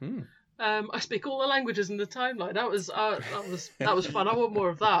 Liked it. I speak all the languages in the timeline. That was fun. I want more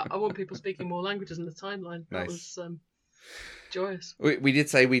of that. I want people speaking more languages in the timeline. That was joyous. We did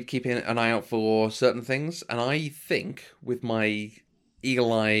say we'd keep an eye out for certain things, and I think with my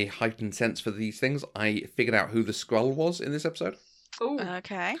eagle eye heightened sense for these things, I figured out who the Skrull was in this episode. Oh,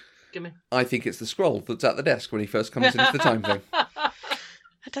 okay. Gimme. I think it's the Skrull that's at the desk when he first comes into the time thing. That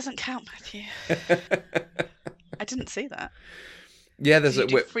doesn't count, Matthew. I didn't see that. Yeah, there's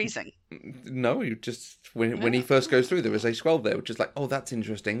freezing. No, you just when he first goes through, there is a Skrull there, which is like, oh, that's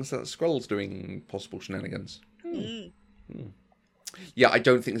interesting. So that Skrull's doing possible shenanigans. Yeah, I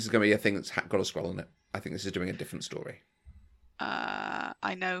don't think this is going to be a thing that's got a Skrull in it. I think this is doing a different story.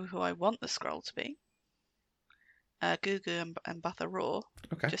 I know who I want the Skrull to be. Gugu and Butha Raw.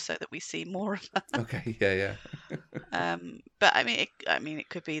 Okay. Just so that we see more of them. Okay, yeah. But I mean, it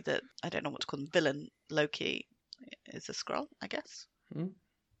could be that, I don't know what to call them, villain Loki is a Skrull, I guess.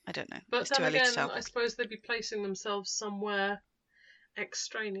 I don't know. But it's then too early again, to tell. I suppose they'd be placing themselves somewhere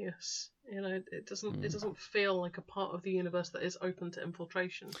extraneous. It doesn't feel like a part of the universe that is open to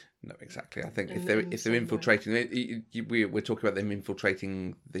infiltration. No, exactly. I think if they're infiltrating, we're talking about them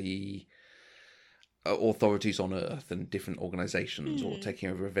infiltrating the authorities on Earth and different organisations, or taking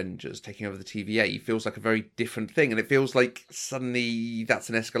over Avengers, taking over the TVA, feels like a very different thing, and it feels like suddenly that's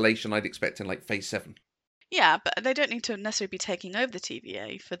an escalation I'd expect in like Phase 7. Yeah, but they don't need to necessarily be taking over the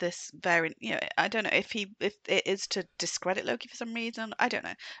TVA for this variant. I don't know if it is to discredit Loki for some reason. I don't know.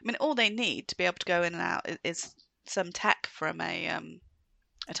 I mean, all they need to be able to go in and out is some tech from a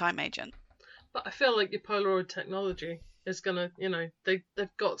time agent. But I feel like your Polaroid technology is gonna, they've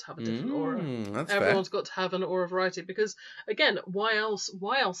got to have a different aura. That's Everyone's fair. got to have an aura variety because, again, why else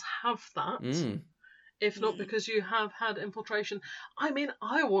have that? If not because you have had infiltration. I mean,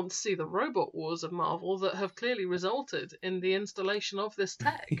 I want to see the robot wars of Marvel that have clearly resulted in the installation of this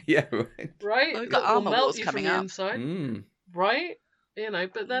tech. Yeah, right. Right? Well, we've got that will armor melt wars you coming from the up. inside. Right?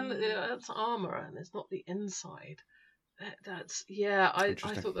 But then it's armor and it's not the inside. I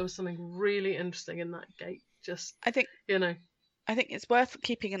thought there was something really interesting in that gate. Just I think I think it's worth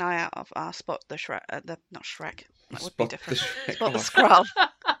keeping an eye out of our Spot the Shrek, not Shrek. That would be Spot the different. Shrek. Spot the Skrull.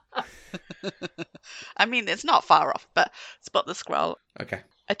 I mean, it's not far off, but Spot the Skrull. Okay.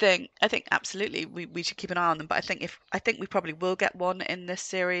 I think absolutely we should keep an eye on them. But I think we probably will get one in this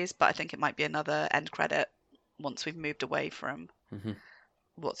series, but I think it might be another end credit once we've moved away from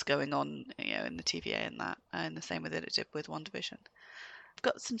what's going on, in the TVA and that, and the same with it did with WandaVision. I've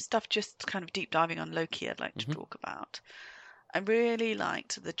got some stuff just kind of deep diving on Loki I'd like to talk about. I really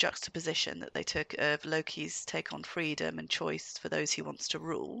liked the juxtaposition that they took of Loki's take on freedom and choice for those he wants to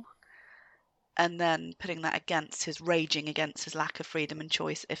rule, and then putting that against his raging against his lack of freedom and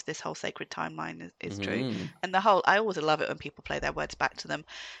choice if this whole sacred timeline is true. And I always love it when people play their words back to them,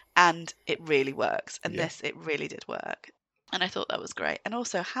 and it really works. And it really did work. And I thought that was great. And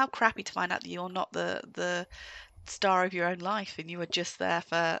also, how crappy to find out that you're not the star of your own life and you are just there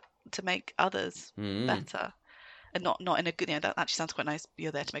to make others better. And not in a good, that actually sounds quite nice.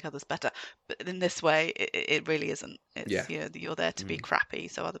 You're there to make others better, but in this way, it really isn't. It's you're there to be crappy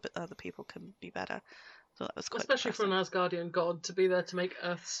so other people can be better. So that was quite especially depressing. for an Asgardian god to be there to make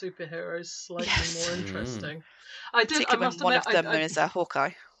Earth superheroes slightly more interesting. I must admit, one of them is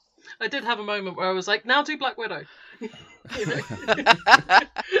Hawkeye. I did have a moment where I was like, now do Black Widow.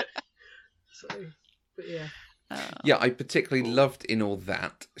 So, but yeah. Yeah, I particularly loved in all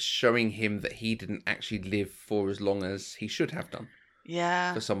that showing him that he didn't actually live for as long as he should have done.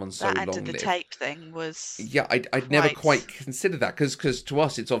 Yeah, for someone so that long end of the lived. tape thing was. Yeah, I'd never quite considered that because to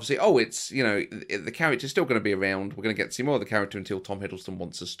us it's obviously it's the character's still going to be around. We're going to get to see more of the character until Tom Hiddleston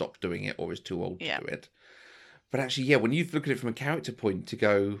wants to stop doing it or is too old to do it. But actually, when you look at it from a character point to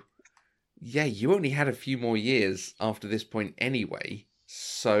go, you only had a few more years after this point anyway.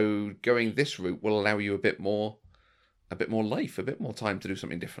 So going this route will allow you a bit more life, a bit more time to do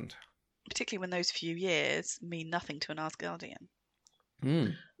something different. Particularly when those few years mean nothing to an Asgardian.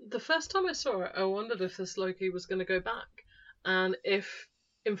 The first time I saw it, I wondered if this Loki was going to go back, and if,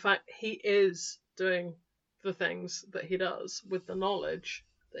 in fact, he is doing the things that he does with the knowledge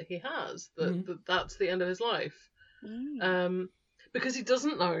that he has, that's the end of his life. Because he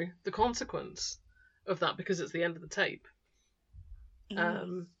doesn't know the consequence of that because it's the end of the tape.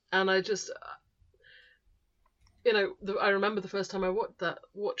 And I just, I remember the first time I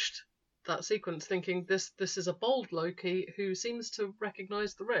watched that sequence thinking this is a bold Loki who seems to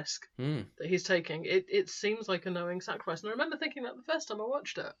recognise the risk that he's taking. It seems like a knowing sacrifice. And I remember thinking that the first time I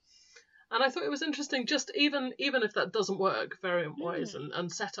watched it. And I thought it was interesting, just even if that doesn't work variant-wise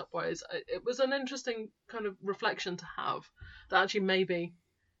and setup-wise, it was an interesting kind of reflection to have, that actually maybe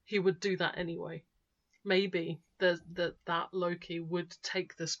he would do that anyway. Maybe that Loki would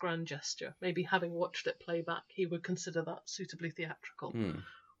take this grand gesture. Maybe having watched it play back, he would consider that suitably theatrical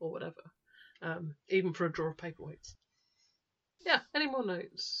or whatever, even for a draw of paperweights. Yeah, any more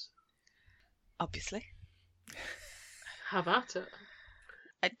notes? Obviously. Have at it.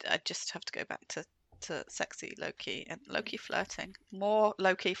 I just have to go back to sexy Loki and Loki flirting. More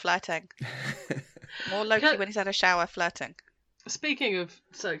Loki flirting. More Loki when he's had a shower flirting. Speaking of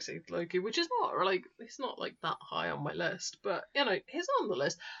sexy Loki, which is he's not like that high on my list, but he's on the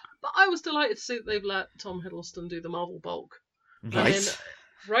list. But I was delighted to see that they've let Tom Hiddleston do the Marvel bulk. Right.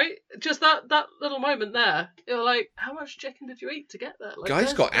 Right? Just that little moment there. You're like, how much chicken did you eat to get there? Like,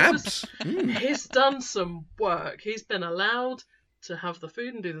 Guy's got abs. He's done some work. He's been allowed to have the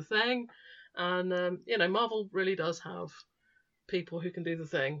food and do the thing. And, Marvel really does have people who can do the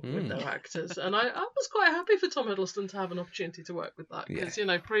thing with their actors. And I was quite happy for Tom Hiddleston to have an opportunity to work with that. Because,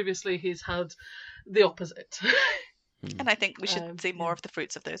 previously he's had the opposite. And I think we should see more of the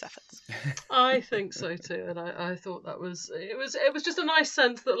fruits of those efforts. I think so too, and I thought that was just a nice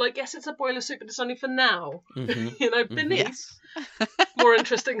sense that yes, it's a boiler suit, but it's only for now. Beneath more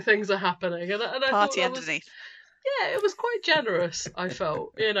interesting things are happening, and I Party thought underneath. It was quite generous. I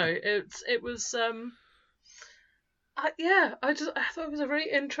felt, it was. I thought it was a very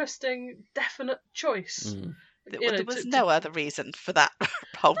interesting, definite choice. There was no other reason for that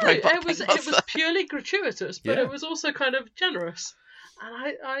whole No, robot it was thing, it was purely gratuitous, but Yeah. it was also kind of generous,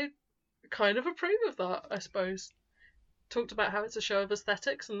 and I kind of approve of that. I suppose talked about how it's a show of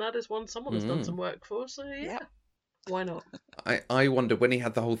aesthetics, and that is one someone has done some work for. So yeah, why not? I wonder when he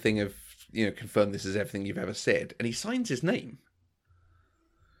had the whole thing of confirm this is everything you've ever said, and he signs his name.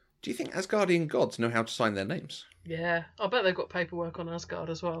 Do you think Asgardian gods know how to sign their names? Yeah, I bet they've got paperwork on Asgard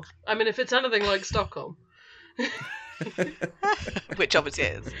as well. I mean, if it's anything like Stockholm. Which obviously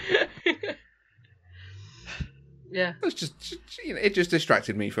is. Yeah. It's just it just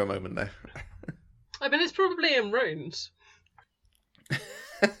distracted me for a moment there. I mean, it's probably in runes.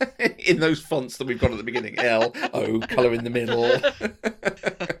 In those fonts that we've got at the beginning, L, O, colour in the middle.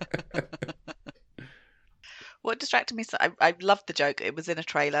 What distracted me, so I loved the joke. It was in a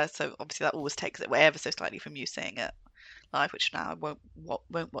trailer, so obviously that always takes it away ever so slightly from you seeing it live, which now I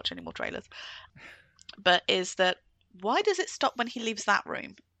won't watch any more trailers. But is that, why does it stop when he leaves that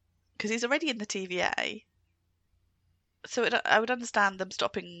room? Because he's already in the TVA. So I would understand them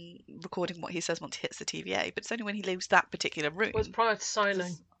stopping recording what he says once he hits the TVA, but it's only when he leaves that particular room. Well, it's prior to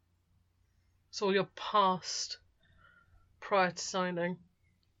signing. It's all your past prior to signing.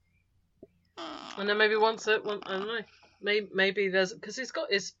 And then maybe I don't know. Maybe there's, because he's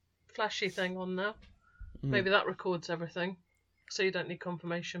got his flashy thing on now. Maybe that records everything, so you don't need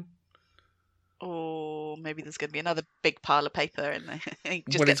confirmation. Or maybe there's going to be another big pile of paper, and he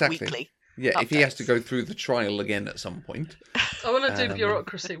just Well, gets exactly. weekly. Yeah, updates. if he has to go through the trial again at some point. I want to do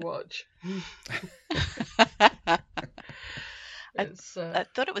Bureaucracy Watch. I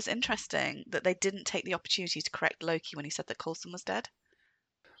thought it was interesting that they didn't take the opportunity to correct Loki when he said that Coulson was dead.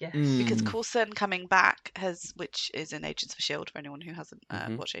 Yes. Because Coulson coming back which is in Agents of S.H.I.E.L.D. for anyone who hasn't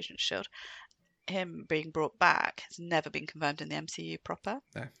watched Agents of S.H.I.E.L.D., him being brought back has never been confirmed in the MCU proper.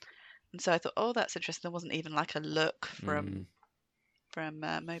 No. And so I thought, oh, that's interesting. There wasn't even like a look from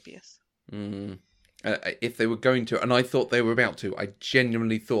Mobius. If they were going to, and I thought they were about to, I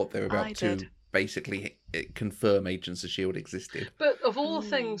genuinely thought they were about to basically confirm Agents of S.H.I.E.L.D. existed. But of all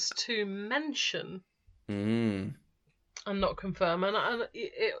things to mention and not confirm, and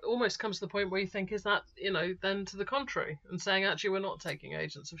it almost comes to the point where you think, is that, then to the contrary, and saying, actually, we're not taking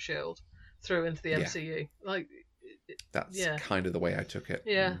Agents of S.H.I.E.L.D. through into the MCU. Like, that's kind of the way I took it.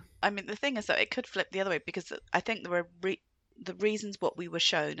 Yeah. I mean, the thing is that it could flip the other way, because I think there were the reasons what we were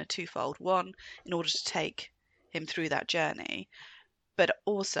shown are twofold. One, in order to take him through that journey, but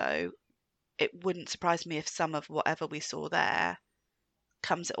also it wouldn't surprise me if some of whatever we saw there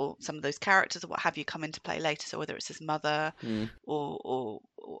or some of those characters or what have you come into play later. So whether it's his mother or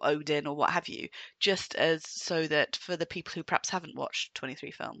Odin or what have you, just as so that for the people who perhaps haven't watched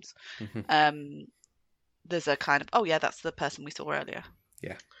 23 films, there's a kind of, oh yeah, that's the person we saw earlier.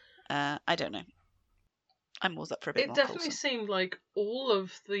 Yeah. I don't know. I'm always up for a bit more. It definitely seemed like all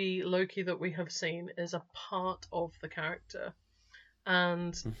of the Loki that we have seen is a part of the character.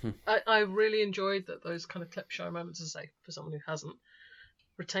 And I really enjoyed that those kind of clip show moments, as I say, for someone who hasn't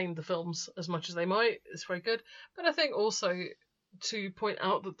retained the films as much as they might. It's very good. But I think also to point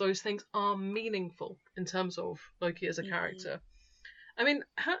out that those things are meaningful in terms of Loki as a character. I mean,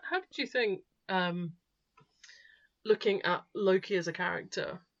 how did you think looking at Loki as a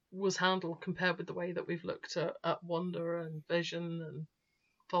character was handled compared with the way that we've looked at Wanda and Vision and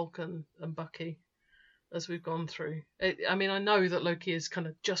Falcon and Bucky as we've gone through? I mean, I know that Loki is kind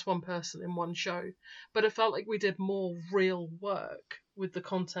of just one person in one show, but it felt like we did more real work with the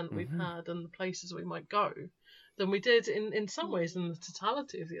content we've had and the places we might go than we did in some ways in the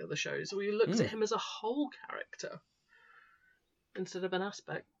totality of the other shows. We looked at him as a whole character instead of an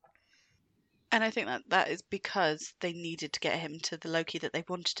aspect. And I think that is because they needed to get him to the Loki that they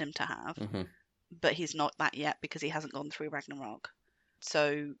wanted him to have, but he's not that yet because he hasn't gone through Ragnarok.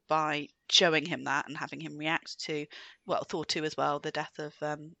 So by showing him that and having him react to, well, Thor 2 as well, the death of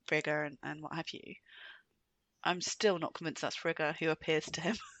Frigga and what have you, I'm still not convinced that's Frigga who appears to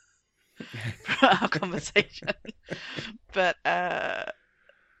him from our conversation. But I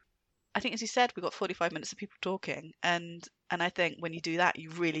think, as you said, we've got 45 minutes of people talking, and I think when you do that,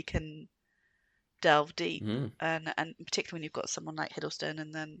 you really can delve deep, and particularly when you've got someone like Hiddleston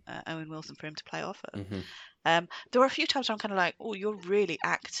and then Owen Wilson for him to play off of. There were a few times where I'm kind of like, oh, you're really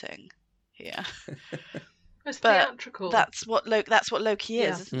acting here. It's theatrical. That's what Loki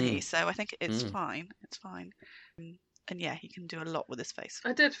is, isn't he? So I think it's fine. It's fine. And yeah, he can do a lot with his face.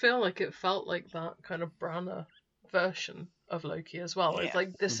 I did feel like it felt like that kind of Branagh version of Loki as well. Yeah. It's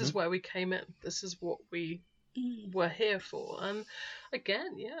like, this is where we came in. This is what we were here for. And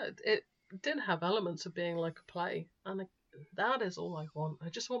again, did have elements of being like a play, and that is all I want. I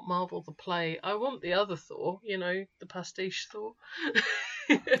just want Marvel the play. I want the other Thor, the pastiche Thor.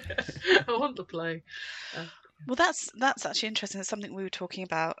 I want the play. Well, that's actually interesting. It's something we were talking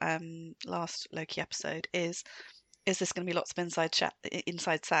about last Loki episode. Is this going to be lots of inside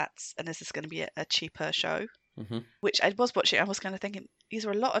sats, and is this going to be a cheaper show? Mm-hmm. Which I was watching. I was kind of thinking these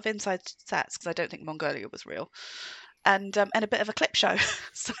are a lot of inside sats because I don't think Mongolia was real, and a bit of a clip show.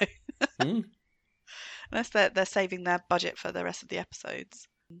 So unless they're saving their budget for the rest of the episodes.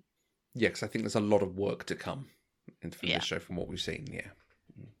 Yeah, because I think there's a lot of work to come from this show from what we've seen. Yeah,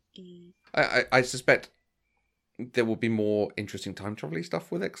 I suspect there will be more interesting time travel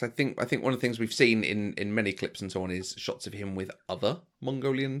stuff with it, because I think one of the things we've seen in many clips and so on is shots of him with other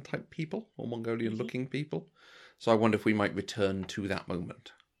Mongolian type people or Mongolian looking people. So I wonder if we might return to that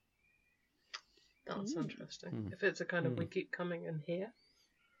moment. That's interesting. If it's a kind of we keep coming in here,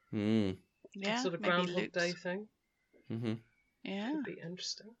 yeah, sort of Groundhog Day thing. Yeah, could be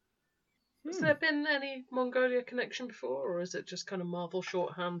interesting. Has there been any Mongolia connection before, or is it just kind of Marvel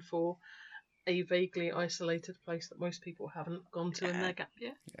shorthand for a vaguely isolated place that most people haven't gone to in their gap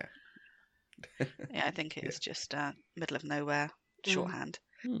year? Yeah, I think it's just middle of nowhere shorthand.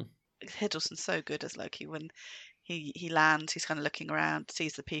 Hiddleston's so good as Loki. When he lands, he's kind of looking around,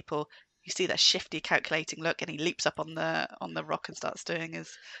 sees the people. You see that shifty, calculating look, and he leaps up on the rock and starts doing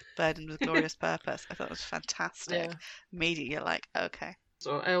his burden with glorious purpose. I thought it was fantastic. Yeah. Immediately, you're like, okay.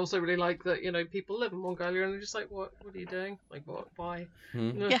 So I also really like that, people live in Mongolia and they're just like, what are you doing? Like, what? Why?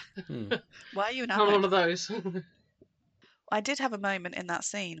 Yeah. Why are you not one of those? I did have a moment in that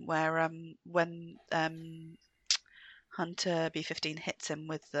scene where when Hunter B-15 hits him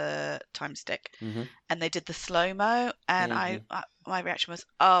with the time stick, and they did the slow-mo, and my reaction was,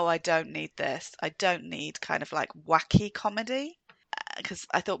 oh, I don't need this. I don't need kind of like wacky comedy. Because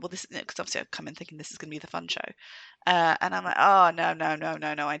I thought, well, because obviously I come in thinking this is going to be the fun show, and I'm like, oh no,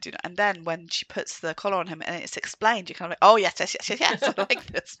 I do not. And then when she puts the collar on him and it's explained, you're kind of like, oh yes, I like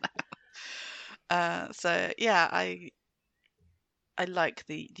this now. So yeah, I like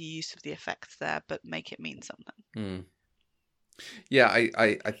the use of the effects there, but make it mean something. Yeah,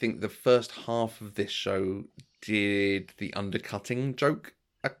 I think the first half of this show did the undercutting joke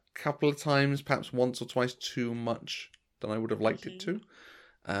a couple of times, perhaps once or twice too much than I would have liked it to.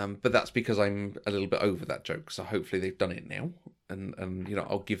 But that's because I'm a little bit over that joke. So hopefully they've done it now, and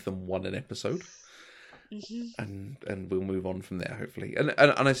I'll give them one an episode, and we'll move on from there hopefully. And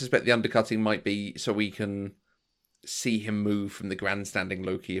I suspect the undercutting might be so we can see him move from the grandstanding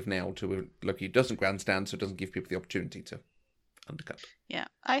Loki of now to a Loki who doesn't grandstand, so it doesn't give people the opportunity to undercut. Yeah,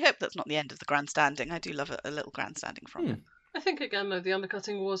 I hope that's not the end of the grandstanding. I do love a little grandstanding from him. I think, again, though, the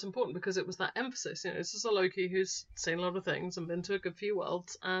undercutting was important because it was that emphasis. This is a Loki who's seen a lot of things and been to a good few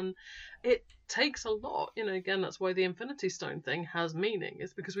worlds, and it takes a lot. Again, that's why the Infinity Stone thing has meaning.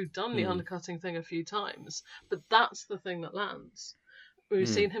 It's because we've done the undercutting thing a few times, but that's the thing that lands. We've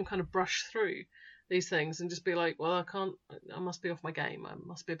seen him kind of brush through these things and just be like, well, I must be off my game. I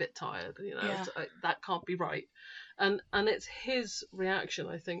must be a bit tired. That can't be right. And it's his reaction,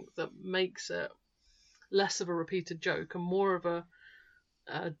 I think, that makes it less of a repeated joke and more of a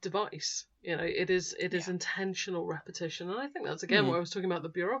device. It is intentional repetition, and I think that's again what I was talking about, the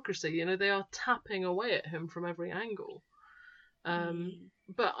bureaucracy. They are tapping away at him from every angle.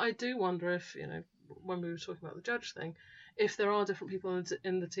 But I do wonder if when we were talking about the judge thing, if there are different people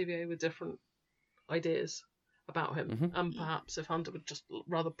in the TVA with different ideas about him, and perhaps if Hunter would just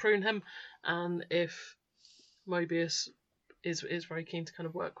rather prune him, and if Mobius is very keen to kind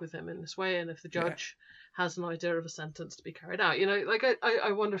of work with him in this way, and if the judge has an idea of a sentence to be carried out,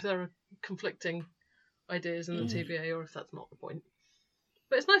 I wonder if there are conflicting ideas in the TVA, or if that's not the point.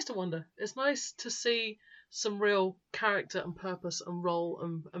 But it's nice to wonder. It's nice to see some real character and purpose and role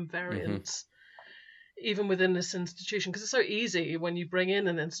and variance even within this institution, because it's so easy when you bring in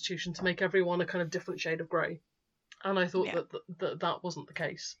an institution to make everyone a kind of different shade of grey, and I thought that wasn't the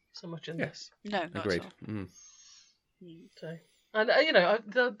case so much in this. No, not agreed. at all. So,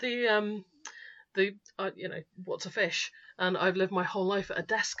 and what's a fish? And I've lived my whole life at a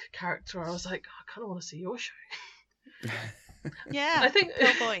desk character. I was like, I kind of want to see your show. Yeah, I think.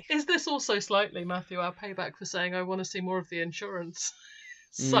 Oh boy. Is this also slightly, Matthew, our payback for saying I want to see more of the insurance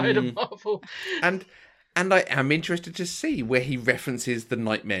side of Marvel? And I am interested to see where he references the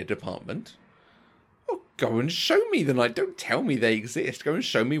Nightmare Department. Oh, go and show me the night. Don't tell me they exist. Go and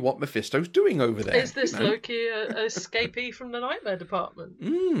show me what Mephisto's doing over there. Is this Loki an escapee from the Nightmare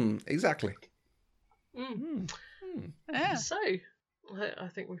Department? Exactly. Yeah. So, I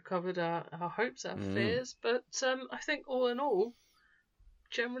think we've covered our hopes, our fears, but I think all in all,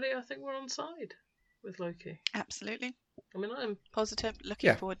 generally, I think we're on side with Loki. Absolutely. I mean, I'm Positive. Looking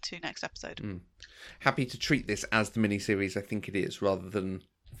Yeah. forward to next episode. Happy to treat this as the miniseries I think it is, rather than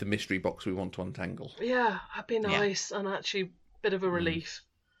the mystery box we want to untangle. that'd be nice and actually a bit of a relief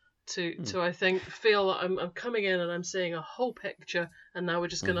to I think feel that I'm coming in and I'm seeing a whole picture, and now we're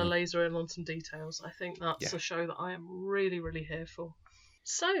just going to laser in on some details. I think that's a show that I am really, really here for.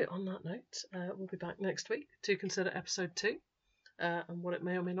 So on that note, we'll be back next week to consider episode 2 and what it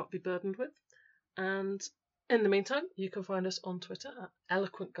may or may not be burdened with. And in the meantime, you can find us on Twitter at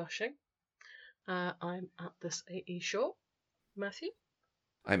Eloquent Gushing. I'm at this AE Shaw. Matthew.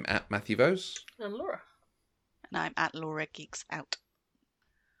 I'm at Matthew Vose. And Laura. And I'm at Laura Geeks Out.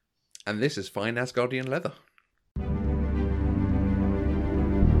 And this is Fine Asgardian Leather.